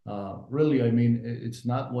 Really, I mean, it's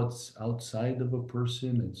not what's outside of a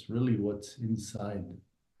person, it's really what's inside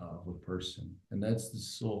of a person, and that's the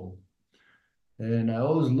soul. And I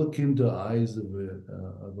always look into the eyes of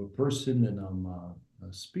a person that I'm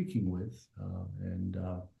speaking with, and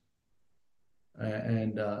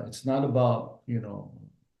it's not about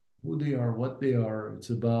who they are, what they are.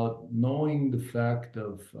 It's about knowing the fact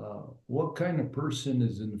of what kind of person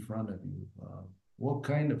is in front of you, what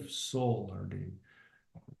kind of soul are they,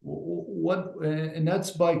 what, and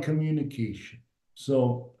that's by communication.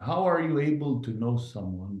 So how are you able to know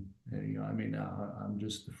someone? I mean, I'm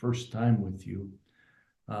just the first time with you,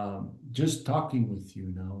 just talking with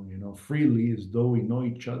you now, freely as though we know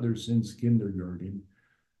each other since kindergarten.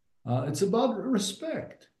 It's about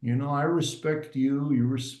respect. I respect you, you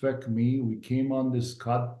respect me. We came on this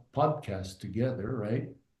podcast together, right?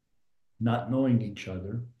 Not knowing each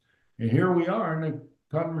other. And here we are in a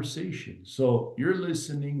conversation. So you're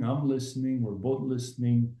listening, I'm listening, we're both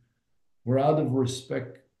listening. We're out of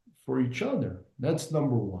respect for each other. That's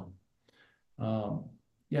number one. Um,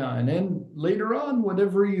 Yeah, and then later on,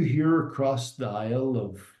 whatever you hear across the aisle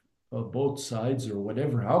of both sides or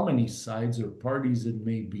whatever, how many sides or parties it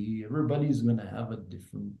may be, everybody's going to have a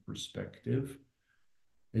different perspective.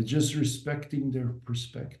 It's just respecting their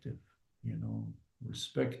perspective, you know,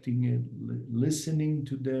 respecting it, listening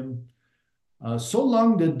to them. So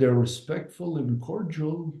long that they're respectful and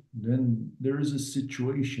cordial, then there is a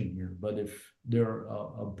situation here. But if they're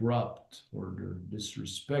abrupt or they're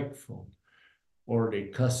disrespectful, or they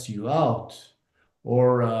cuss you out,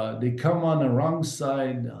 or they come on the wrong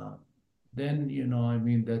side, then, I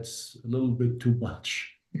mean, that's a little bit too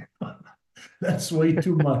much. That's way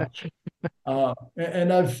too much.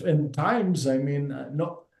 And I've, in times, I mean,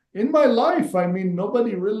 no, in my life, I mean,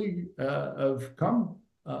 nobody really have come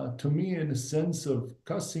to me in a sense of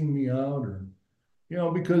cussing me out or,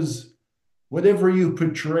 because whatever you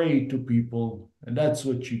portray to people, and that's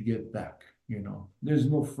what you get back. There's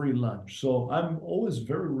no free lunch. So I'm always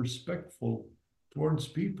very respectful towards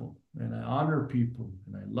people, and I honor people,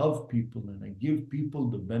 and I love people, and I give people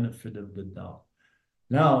the benefit of the doubt.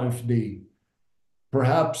 Now, if they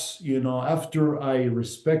perhaps, after I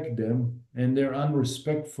respect them and they're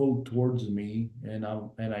unrespectful towards me, and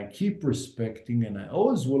I keep respecting, and I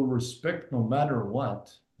always will respect no matter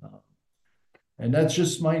what. And that's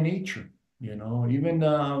just my nature, even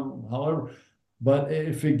however. But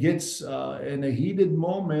if it gets in a heated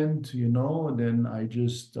moment, then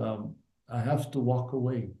I have to walk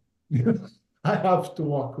away. I have to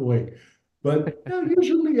walk away. But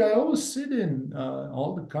usually I always sit in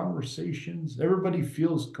all the conversations. Everybody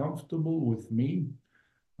feels comfortable with me.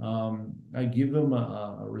 I give them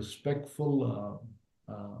a respectful,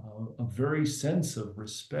 a very sense of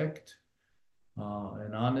respect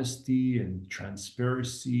and honesty and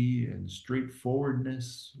transparency and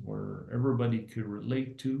straightforwardness where everybody could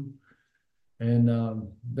relate to. And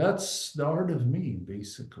that's the art of me,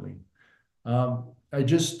 basically. I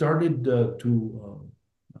just started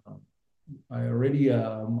I already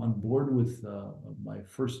am on board with my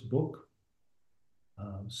first book.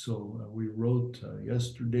 So we wrote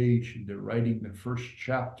yesterday, they're writing the first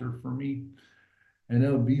chapter for me. And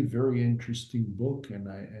it'll be a very interesting book. And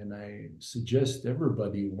I suggest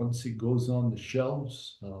everybody, once it goes on the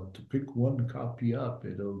shelves, to pick one copy up.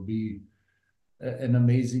 It'll be an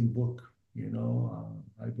amazing book.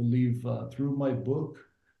 I believe through my book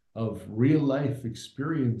of real life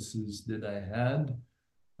experiences that I had,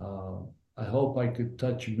 uh, I hope I could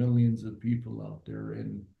touch millions of people out there,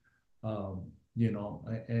 and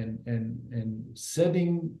and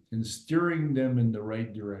setting and steering them in the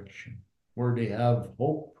right direction where they have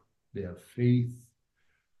hope, they have faith,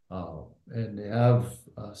 and they have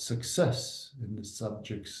success in the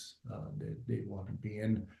subjects that they want to be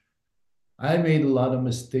in. I made a lot of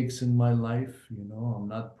mistakes in my life. I'm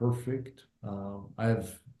not perfect.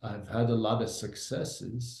 I've had a lot of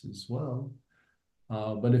successes as well.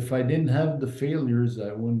 But if I didn't have the failures,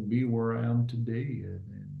 I wouldn't be where I am today, and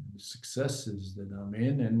the successes that I'm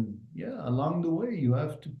in. And yeah, along the way, you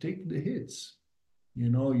have to take the hits.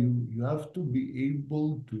 You have to be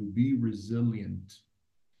able to be resilient.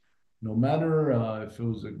 No matter if it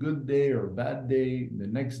was a good day or a bad day, the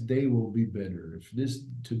next day will be better. If this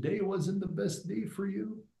today wasn't the best day for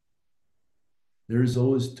you, there's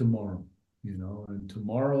always tomorrow, and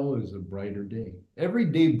tomorrow is a brighter day. Every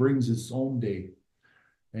day brings its own day,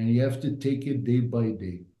 and you have to take it day by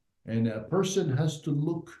day. And a person has to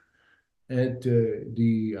look at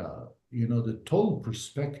the total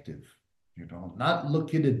perspective, not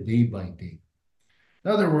look at it day by day.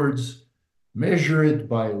 In other words, measure it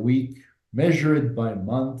by week, measure it by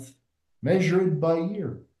month, measure it by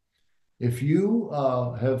year. If you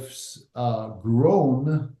have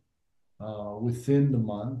grown within the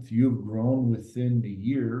month, you've grown within the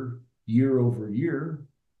year, year over year,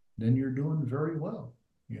 then you're doing very well,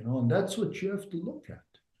 and that's what you have to look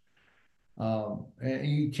at. And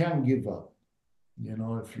you can't give up.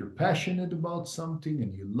 If you're passionate about something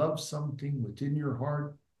and you love something within your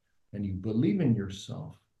heart and you believe in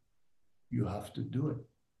yourself, you have to do it,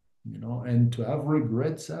 and to have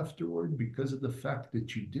regrets afterward because of the fact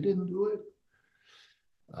that you didn't do it,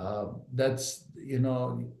 that's,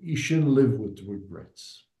 you shouldn't live with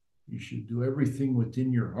regrets. You should do everything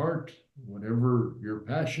within your heart, whatever you're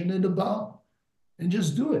passionate about, and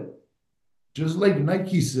just do it. Just like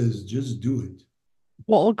Nike says, just do it.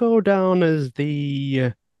 What'll go down as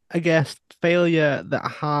I guess, failure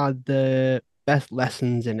that had the best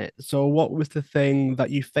lessons in it? So, what was the thing that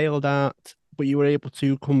you failed at, but you were able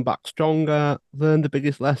to come back stronger, learn the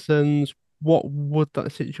biggest lessons? What would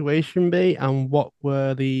that situation be, and what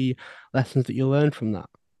were the lessons that you learned from that?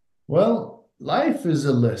 Well, life is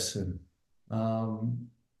a lesson. Um,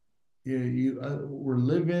 we're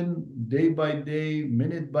living day by day,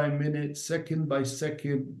 minute by minute, second by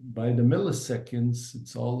second, by the milliseconds.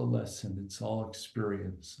 It's all a lesson. It's all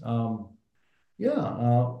experience.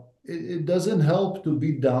 Yeah, it doesn't help to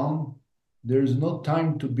be down. There's no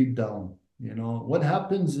time to be down. You know, what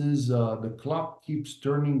happens is the clock keeps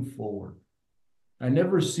turning forward. I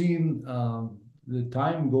never seen the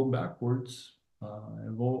time go backwards.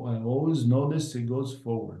 I've always noticed it goes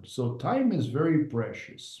forward. So time is very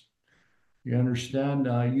precious. You understand?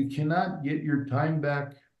 You cannot get your time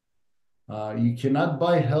back. You cannot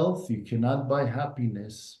buy health. You cannot buy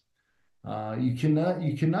happiness. You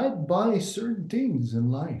cannot buy certain things in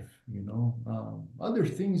life. You know, other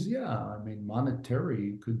things, yeah. I mean, monetary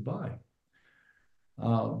you could buy,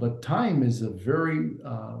 but time is a very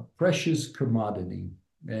precious commodity,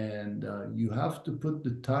 and you have to put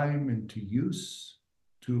the time into use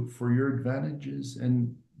to for your advantages.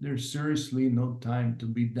 And there's seriously no time to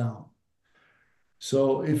be down.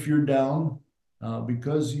 So if you're down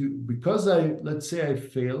because I let's say I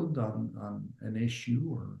failed on an issue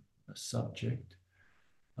or a subject,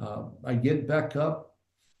 I get back up,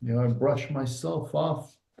 you know, I brush myself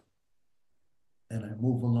off, and I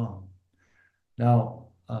move along. Now,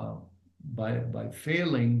 by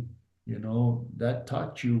failing, you know, that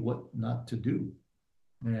taught you what not to do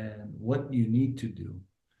and what you need to do.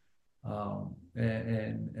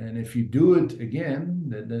 And if you do it again,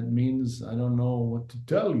 that means I don't know what to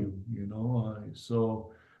tell you, you know.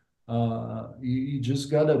 You just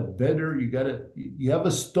gotta better. You have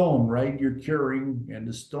a stone, right? You're carrying, and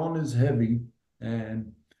the stone is heavy,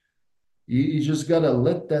 and you just got to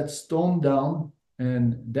let that stone down.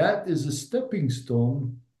 And that is a stepping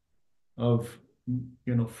stone of,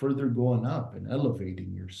 you know, further going up and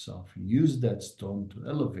elevating yourself. You use that stone to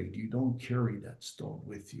elevate. You don't carry that stone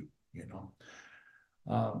with you, you know.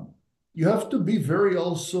 You have to be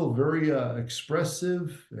also very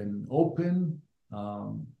expressive and open.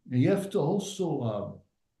 And you have to also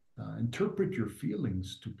interpret your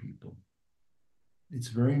feelings to people. It's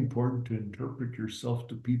very important to interpret yourself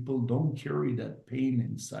to people. Don't carry that pain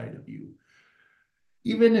inside of you.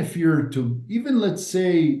 Even let's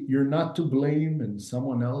say you're not to blame and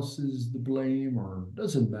someone else is to blame, or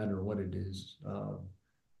doesn't matter what it is,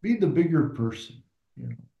 be the bigger person, you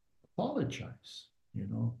know, apologize, you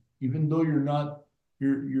know, even though you're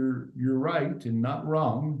right and not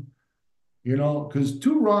wrong, you know, because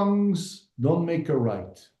two wrongs don't make a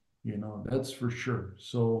right, you know, that's for sure.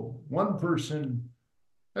 So one person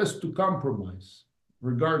has to compromise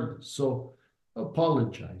regardless. So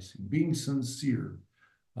apologizing, being sincere.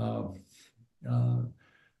 Um, uh,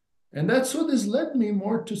 and that's what has led me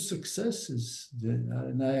more to successes.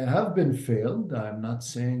 And I have been failed. I'm not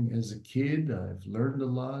saying as a kid, I've learned a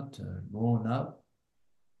lot growing up.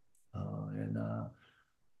 And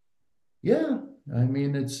Yeah, I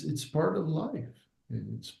mean, it's part of life.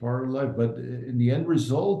 It's part of life. But in the end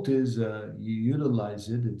result is you utilize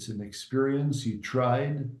it. It's an experience. You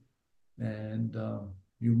tried, and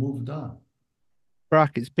you moved on.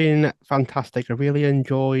 Barak, it's been fantastic. I really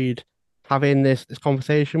enjoyed having this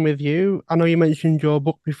conversation with you. I know you mentioned your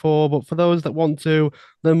book before, but for those that want to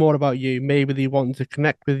learn more about you, maybe they want to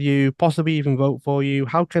connect with you, possibly even vote for you,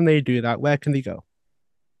 how can they do that? Where can they go?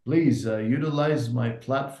 Please utilize my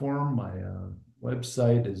platform. My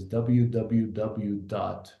website is www.barak.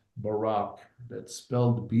 That's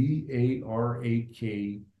spelled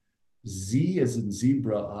Barak. Z as in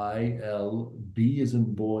zebra, I-L, B as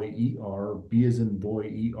in boy, E-R, B as in boy,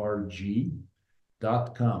 E-R-G.com.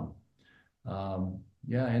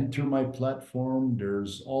 Yeah, enter my platform.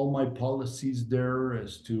 There's all my policies there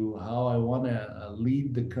as to how I want to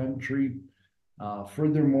lead the country.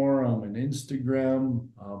 Furthermore, I'm on Instagram,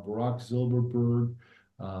 Barak Zilberberg.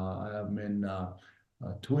 I'm in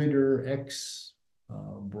Twitter, X,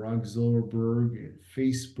 Barak Zilberberg,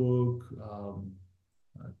 Facebook,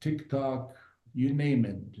 TikTok, you name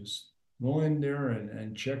it. Just go in there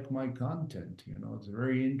and check my content. You know, it's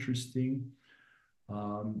very interesting.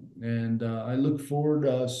 And I look forward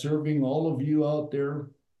to serving all of you out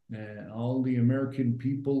there, and all the American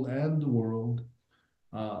people and the world.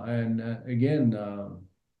 And again,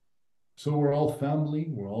 so we're all family.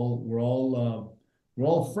 We're all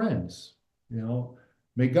friends. You know,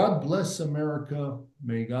 may God bless America.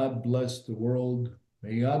 May God bless the world.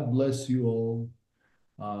 May God bless you all.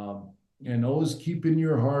 Um, and always keep in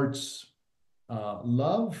your hearts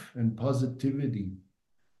love and positivity.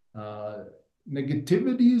 Uh,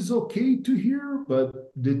 Negativity is okay to hear,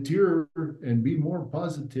 but deter and be more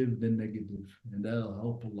positive than negative, and that'll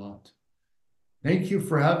help a lot. Thank you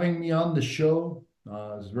for having me on the show.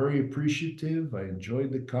 I was very appreciative. I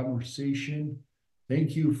enjoyed the conversation.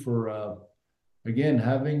 Thank you for again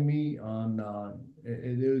having me on.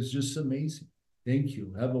 It was just amazing. Thank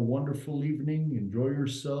you. Have a wonderful evening. Enjoy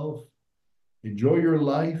yourself. Enjoy your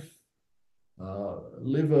life.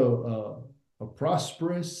 Live a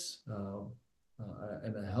prosperous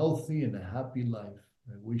and a healthy and a happy life.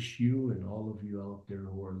 I wish you and all of you out there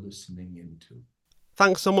who are listening into.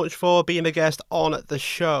 Thanks so much for being a guest on the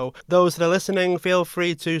show. Those that are listening, feel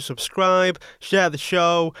free to subscribe, share the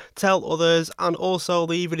show, tell others, and also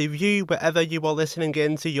leave a review wherever you are listening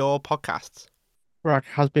into your podcasts. Barak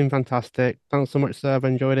has been fantastic. Thanks so much, sir. I've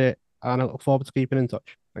enjoyed it, and I look forward to keeping in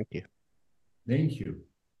touch. Thank you. Thank you.